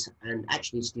 Chinese, and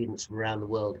actually students from around the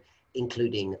world,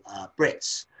 including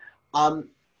Brits.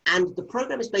 And the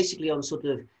program is basically on sort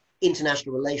of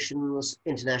international relations,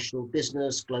 international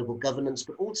business, global governance,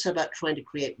 but also about trying to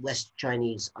create West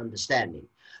Chinese understanding.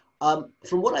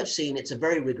 From what I've seen, it's a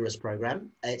very rigorous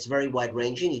program. It's very wide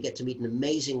ranging. You get to meet an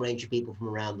amazing range of people from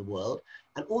around the world.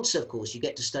 And also, of course, you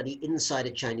get to study inside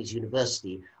a Chinese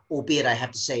university, albeit I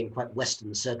have to say in quite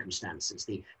Western circumstances.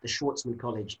 The Schwarzman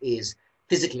College is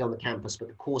physically on the campus, but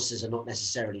the courses are not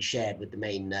necessarily shared with the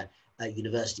main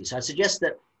university. So I suggest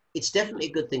that it's definitely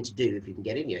a good thing to do if you can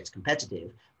get in here. It's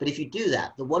competitive. But if you do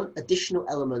that, the one additional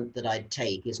element that I'd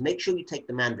take is make sure you take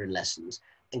the Mandarin lessons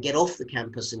and get off the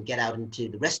campus and get out into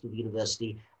the rest of the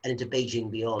university and into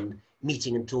Beijing beyond,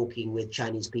 meeting and talking with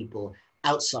Chinese people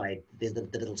outside the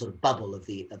little sort of bubble of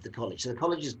the college. So the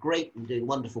college is great and doing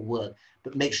wonderful work,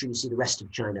 but make sure you see the rest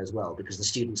of China as well, because the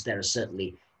students there are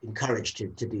certainly encouraged to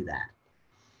do that.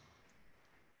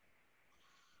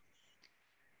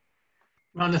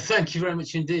 Rana, thank you very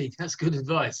much indeed. That's good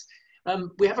advice.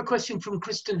 We have a question from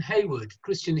Kristen Hayward.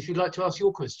 Kristen, if you'd like to ask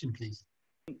your question, please.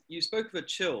 You spoke of a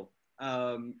chill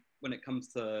when it comes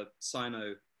to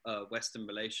Sino-Western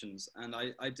relations, and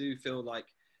I do feel like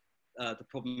the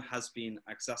problem has been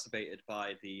exacerbated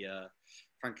by the,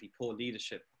 frankly, poor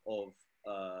leadership of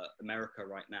America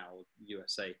right now,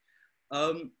 USA.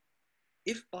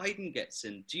 If Biden gets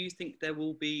in, do you think there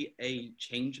will be a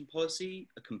change in policy,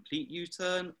 a complete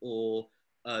U-turn, or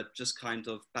just kind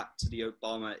of back to the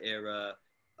Obama era,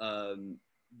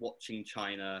 watching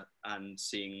China and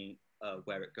seeing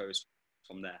where it goes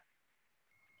from there?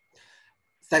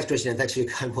 Thanks, Christian, and thanks for your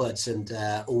kind words, and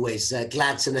always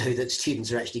glad to know that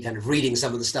students are actually kind of reading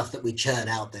some of the stuff that we churn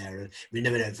out there. We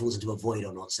never know if it falls into a void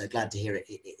or not, so glad to hear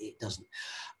it doesn't.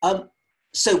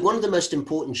 So one of the most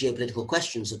important geopolitical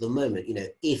questions of the moment, you know,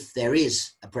 if there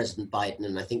is a President Biden,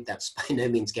 and I think that's by no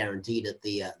means guaranteed at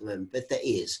the moment, but if there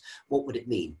is, what would it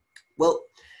mean? Well,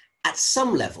 at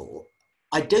some level,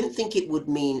 I don't think it would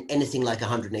mean anything like a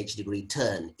 180-degree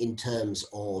turn in terms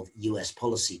of US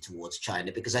policy towards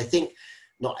China, because I think,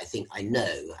 I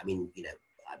know, I mean, you know,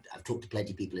 I've talked to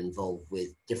plenty of people involved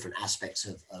with different aspects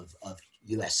of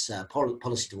US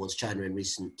policy towards China in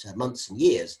recent months and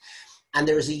years. And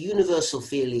there is a universal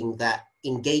feeling that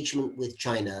engagement with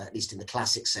China, at least in the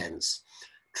classic sense,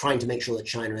 trying to make sure that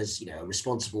China is, you know, a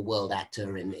responsible world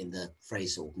actor in the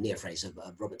phrase or near phrase of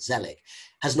Robert Zellick,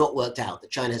 has not worked out. That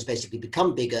China has basically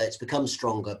become bigger, it's become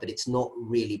stronger, but it's not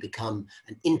really become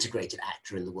an integrated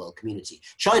actor in the world community.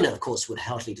 China, of course, would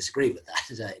heartily disagree with that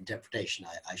as an interpretation,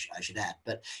 I should add.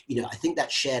 But, you know, I think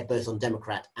that's shared both on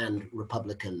Democrat and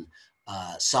Republican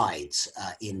sides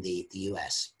in the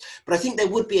US. But I think there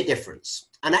would be a difference.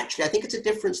 And actually, I think it's a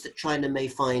difference that China may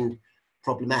find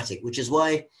problematic, which is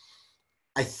why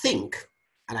I think,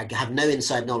 and I have no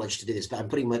inside knowledge to do this, but I'm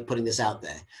putting this out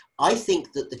there. I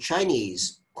think that the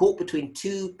Chinese, caught between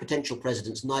two potential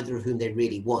presidents, neither of whom they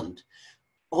really want,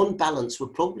 on balance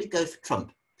would probably go for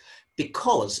Trump.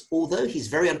 Because although he's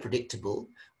very unpredictable,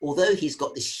 although he's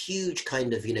got this huge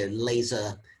kind of, you know,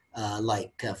 laser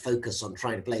focus on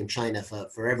trying to blame China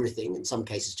for everything, in some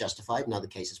cases justified, in other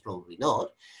cases probably not.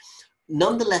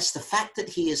 Nonetheless, the fact that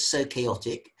he is so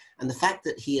chaotic and the fact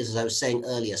that he is, as I was saying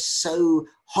earlier, so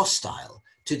hostile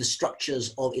to the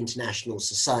structures of international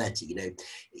society, you know,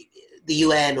 the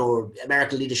UN or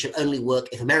American leadership only work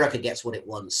if America gets what it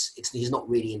wants. He's not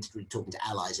really into talking to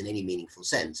allies in any meaningful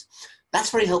sense. That's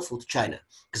very helpful to China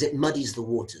because it muddies the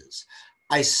waters.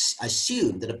 I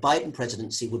assume that a Biden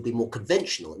presidency would be more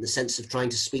conventional in the sense of trying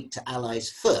to speak to allies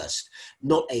first,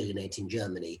 not alienating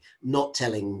Germany, not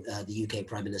telling the UK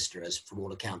Prime Minister, as from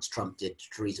all accounts Trump did to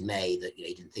Theresa May, that, you know,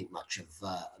 he didn't think much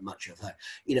of her.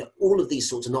 You know, all of these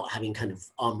sorts of not having kind of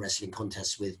arm wrestling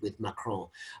contests with Macron.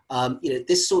 You know,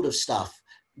 this sort of stuff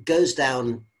goes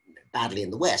down badly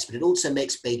in the West, but it also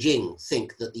makes Beijing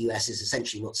think that the US is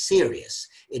essentially not serious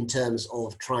in terms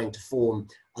of trying to form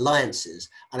alliances.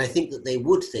 And I think that they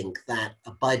would think that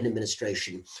a Biden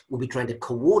administration will be trying to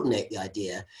coordinate the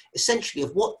idea, essentially,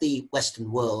 of what the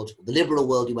Western world, the liberal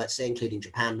world, you might say, including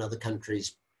Japan and other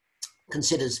countries,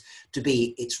 considers to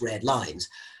be its red lines.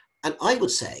 And I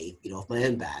would say, you know, off my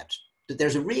own bat, that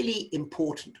there's a really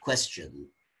important question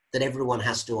that everyone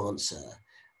has to answer,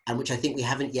 and which I think we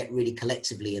haven't yet really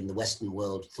collectively in the Western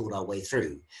world thought our way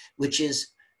through, which is,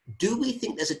 do we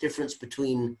think there's a difference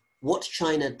between what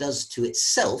China does to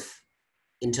itself,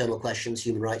 internal questions,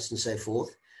 human rights and so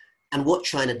forth, and what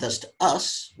China does to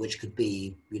us, which could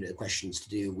be, questions to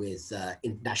do with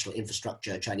national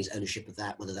infrastructure, Chinese ownership of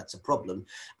that, whether that's a problem,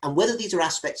 and whether these are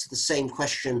aspects of the same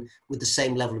question with the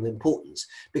same level of importance.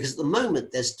 Because at the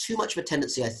moment, there's too much of a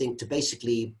tendency, I think, to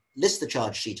basically list the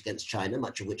charge sheet against China,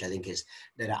 much of which I think is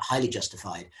no doubt highly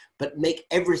justified, but make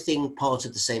everything part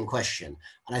of the same question.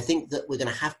 And I think that we're going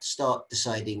to have to start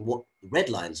deciding what the red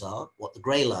lines are, what the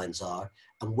grey lines are,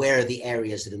 and where are the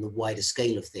areas that in the wider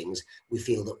scale of things we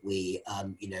feel that we are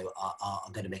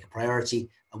going to make a priority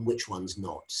and which ones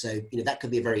not. So that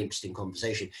could be a very interesting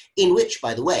conversation, in which,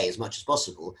 by the way, as much as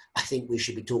possible, I think we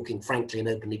should be talking frankly and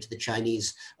openly to the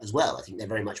Chinese as well. I think they're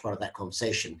very much part of that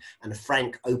conversation, and a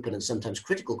frank, open and sometimes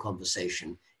critical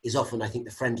conversation is often, I think,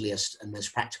 the friendliest and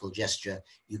most practical gesture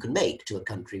you can make to a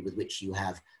country with which you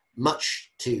have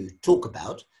much to talk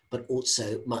about, but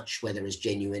also much where there is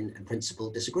genuine and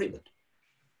principled disagreement.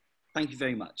 Thank you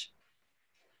very much.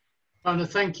 Rana,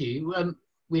 thank you.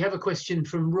 We have a question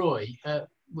from Roy.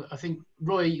 I think,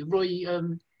 Roy, are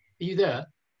you there?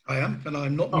 I am, and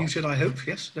I'm not muted, I hope.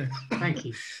 Yes. No. Thank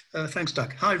you. Thanks,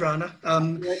 Doug. Hi, Rana.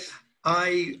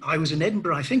 I was in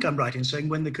Edinburgh, I think I'm right in saying,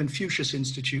 when the Confucius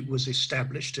Institute was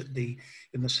established in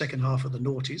the second half of the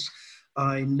noughties.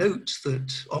 I note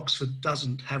that Oxford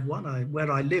doesn't have one.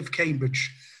 Where I live,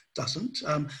 Cambridge doesn't.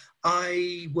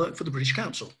 I work for the British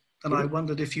Council, and I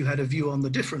wondered if you had a view on the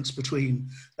difference between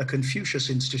a Confucius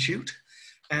Institute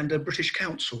and a British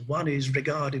Council. One is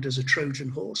regarded as a Trojan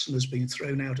horse and has been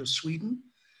thrown out of Sweden.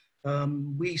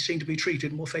 We seem to be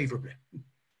treated more favourably.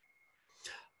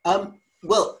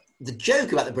 Well, the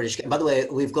joke about the British, by the way,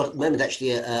 we've got at the moment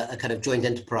actually a kind of joint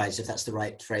enterprise, if that's the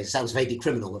right phrase. It sounds vaguely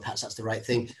criminal, but perhaps that's the right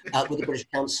thing, with the British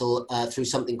Council through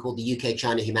something called the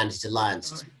UK-China Humanities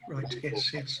Alliance. Right,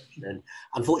 yes. And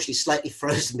unfortunately, slightly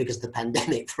frozen because of the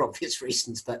pandemic for obvious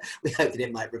reasons, but we hope that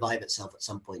it might revive itself at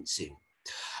some point soon.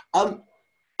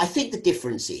 I think the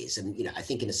difference is, and I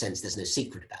think in a sense there's no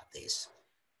secret about this,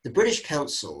 the British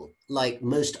Council, like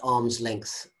most arm's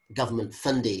length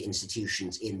government-funded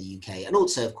institutions in the UK, and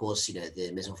also, of course,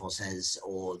 the Maison Française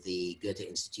or the Goethe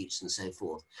Institutes and so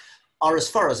forth, are, as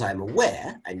far as I'm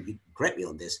aware, and you correct me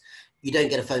on this, you don't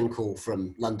get a phone call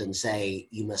from London say,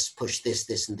 you must push this,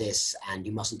 this, and this, and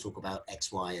you mustn't talk about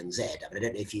X, Y, and Z. I mean, I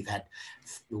don't know if you've had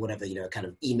whatever, kind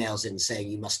of emails in saying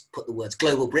you must put the words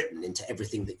Global Britain into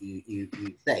everything that you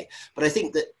say. But I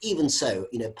think that even so,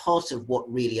 part of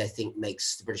what really I think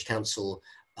makes the British Council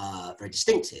very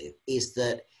distinctive is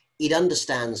that it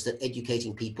understands that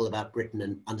educating people about Britain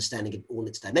and understanding it all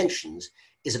its dimensions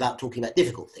is about talking about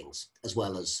difficult things as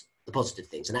well as the positive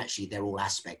things. And actually, they're all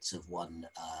aspects of one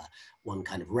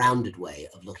kind of rounded way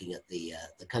of looking at the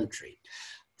country.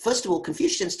 First of all,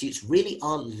 Confucius Institutes really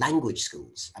are language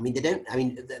schools. I mean,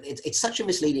 it's such a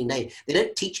misleading name. They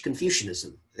don't teach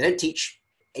Confucianism. They don't teach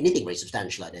anything very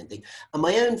substantial, I don't think. And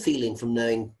my own feeling from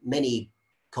knowing many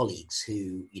colleagues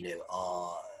who,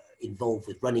 are involved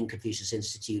with running Confucius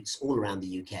Institutes all around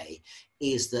the UK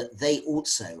is that they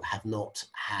also have not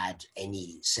had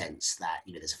any sense that,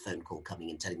 there's a phone call coming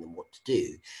and telling them what to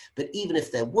do. But even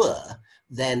if there were,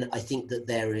 then I think that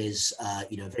there is, a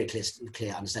very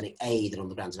clear understanding, A, that on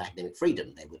the grounds of academic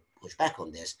freedom, they would push back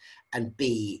on this, and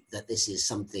B, that this is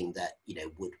something that,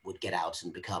 would get out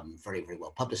and become very, very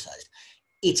well publicized.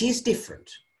 It is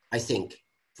different, I think,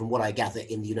 from what I gather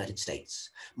in the United States.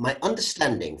 My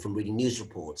understanding from reading news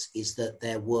reports is that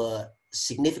there were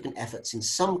significant efforts in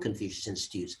some Confucius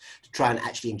Institutes to try and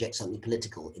actually inject something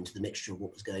political into the mixture of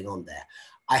what was going on there.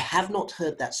 I have not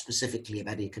heard that specifically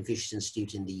about a Confucius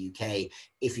Institute in the UK.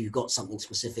 If you've got something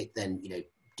specific, then,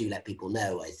 do let people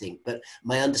know, I think. But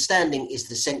my understanding is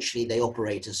that essentially they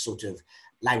operate as sort of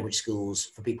language schools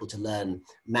for people to learn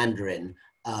Mandarin,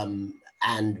 and,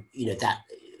 that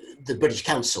the British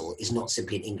Council is not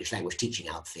simply an English language teaching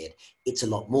outfit. It's a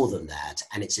lot more than that,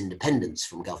 and its independence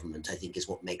from government, I think, is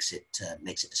what makes it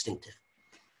distinctive.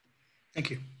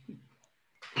 Thank you.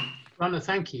 Rana,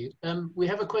 thank you. We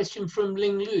have a question from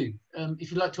Ling Lu.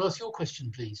 If you'd like to ask your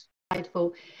question, please.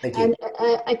 Insightful. Thank you. And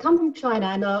I come from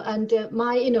China, and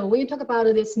when you talk about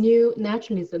this new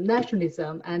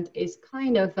nationalism, and it's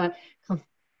kind of,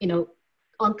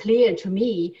 unclear to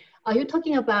me. Are you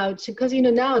talking about, because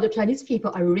now the Chinese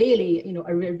people are really,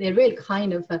 they're really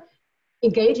kind of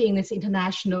engaging in this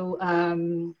international,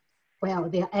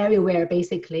 they're everywhere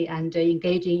basically, and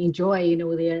enjoy,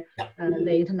 their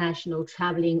the international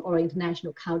traveling or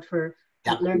international culture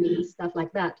learning, stuff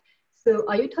like that. So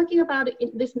are you talking about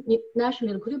this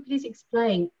nationalism? Could you please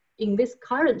explain, in this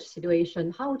current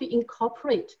situation, how to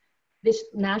incorporate this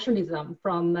nationalism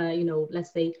from,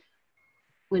 let's say,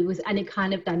 with any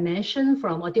kind of dimension,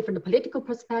 from a different political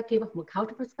perspective, from a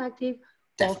cultural perspective,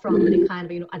 or from the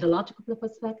kind of, ideological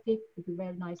perspective. It would be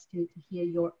very nice to hear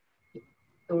your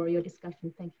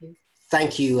discussion. Thank you.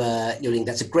 Thank you, Liuling.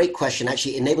 That's a great question.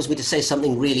 Actually, it enables me to say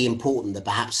something really important that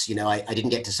perhaps, I didn't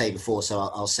get to say before, so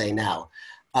I'll say now.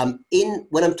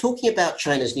 When I'm talking about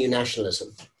China's new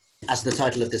nationalism, as the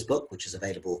title of this book, which is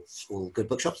available in all good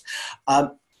bookshops,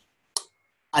 I'm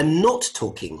not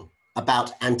talking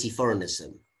about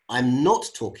anti-foreignism. I'm not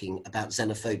talking about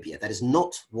xenophobia. That is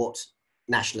not what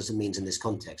nationalism means in this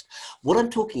context. What I'm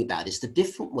talking about is the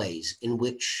different ways in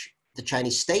which the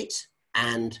Chinese state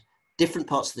and different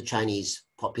parts of the Chinese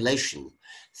population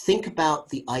think about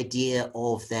the idea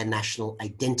of their national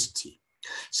identity.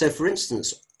 So for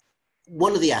instance,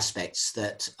 one of the aspects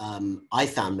that I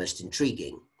found most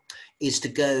intriguing is to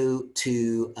go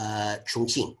to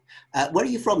Chongqing. Where are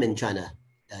you from in China,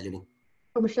 Liuling?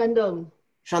 From Shandong.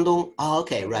 Shandong, oh,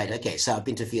 okay, right, okay. So I've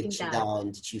been to Qingdao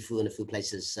and Qifu and a few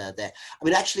places there. I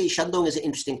mean, actually, Shandong is an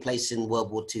interesting place in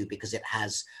World War II because it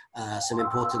has some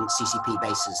important CCP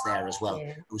bases there as well.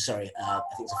 Yeah. Oh, sorry, I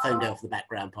think it's a phone going off in the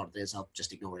background part of this. I'll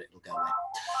just ignore it, it'll go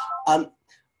away.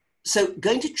 So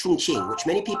going to Chongqing, which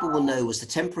many people will know was the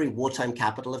temporary wartime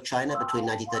capital of China between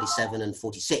 1937 and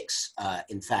 46,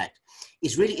 in fact,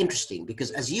 is really interesting because,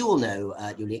 as you all know,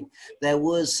 Liuling, there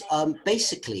was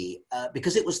basically,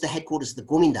 because it was the headquarters of the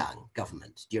Kuomintang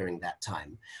government during that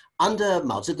time, under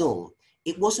Mao Zedong,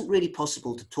 it wasn't really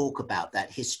possible to talk about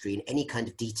that history in any kind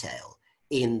of detail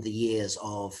in the years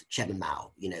of Chairman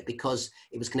Mao, because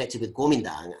it was connected with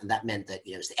Kuomintang, and that meant that,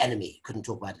 it was the enemy, you couldn't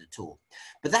talk about it at all.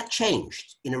 But that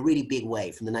changed in a really big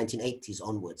way from the 1980s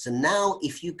onwards. And now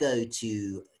if you go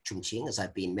to Chongqing, as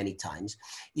I've been many times,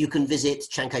 you can visit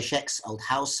Chiang Kai-shek's old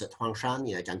house at Huangshan,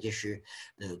 Jiang Jieshi,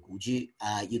 the Guju.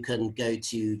 You can go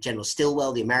to General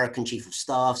Stilwell, the American Chief of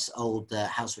Staff's old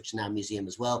house, which is now a museum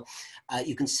as well.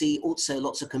 You can see also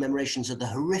lots of commemorations of the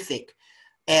horrific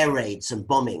air raids and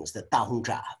bombings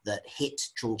that hit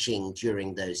Chongqing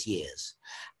during those years.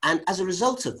 And as a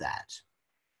result of that,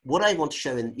 what I want to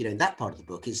show in that part of the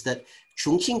book is that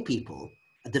Chongqing people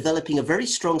are developing a very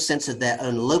strong sense of their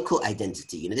own local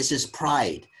identity. This is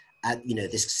pride.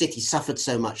 This city suffered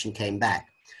so much and came back.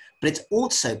 But it's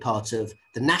also part of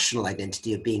the national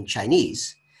identity of being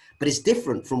Chinese. But it's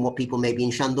different from what people maybe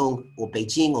in Shandong or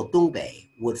Beijing or Dongbei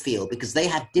would feel, because they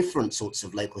have different sorts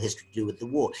of local history to do with the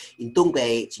war. In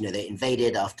Dongbei, they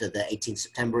invaded after the 18th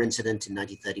September incident in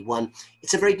 1931.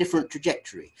 It's a very different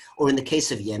trajectory. Or in the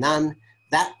case of Yan'an,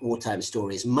 that wartime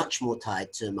story is much more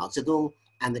tied to Mao Zedong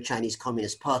and the Chinese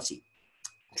Communist Party.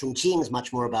 Chongqing is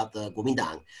much more about the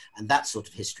Kuomintang and that sort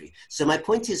of history. So my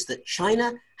point is that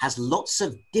China has lots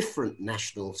of different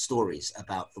national stories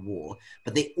about the war,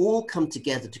 but they all come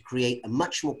together to create a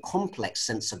much more complex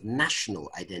sense of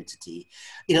national identity.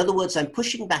 In other words, I'm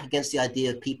pushing back against the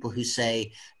idea of people who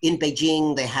say in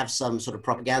Beijing, they have some sort of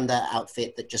propaganda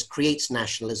outfit that just creates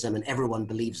nationalism and everyone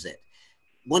believes it.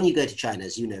 When you go to China,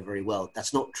 as you know very well,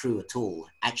 that's not true at all.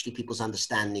 Actually, people's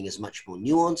understanding is much more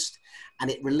nuanced,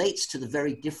 and it relates to the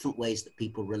very different ways that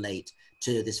people relate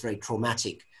to this very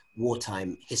traumatic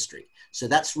wartime history. So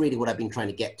that's really what I've been trying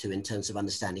to get to in terms of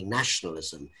understanding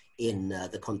nationalism in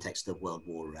the context of World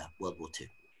War II.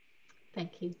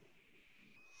 Thank you.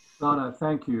 Rana,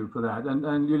 thank you for that. And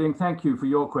Liuling, thank you for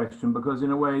your question, because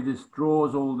in a way this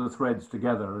draws all the threads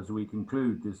together as we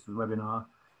conclude this webinar.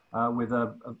 With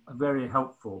a very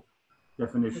helpful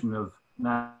definition of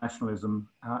nationalism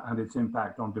and its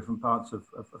impact on different parts of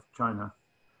China.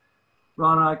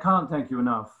 Rana, I can't thank you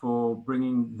enough for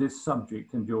bringing this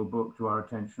subject and your book to our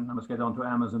attention. I must get onto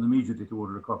Amazon immediately to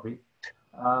order a copy.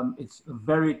 It's a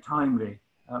very timely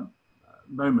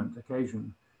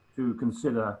occasion to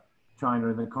consider China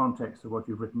in the context of what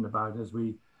you've written about, as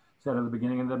we said at the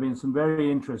beginning. And there have been some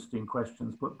very interesting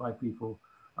questions put by people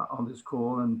on this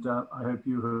call, and I hope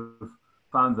you have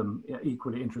found them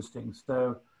equally interesting.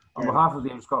 So on behalf of the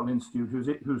Age of Scotland Institute,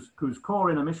 whose core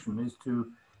inner mission is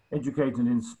to educate and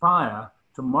inspire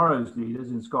tomorrow's leaders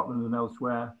in Scotland and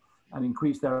elsewhere, and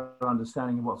increase their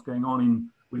understanding of what's going on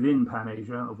within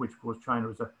Pan-Asia, of which, of course, China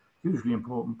is a hugely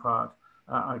important part.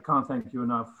 I can't thank you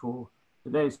enough for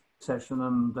today's session,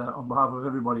 and on behalf of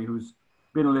everybody who's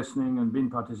been listening and been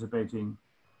participating,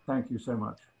 thank you so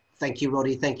much. Thank you,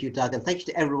 Roddy. Thank you, Doug. And thank you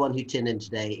to everyone who tuned in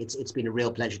today. It's been a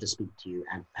real pleasure to speak to you,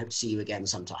 and hope to see you again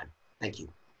sometime. Thank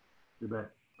you. You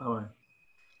bet. Bye-bye.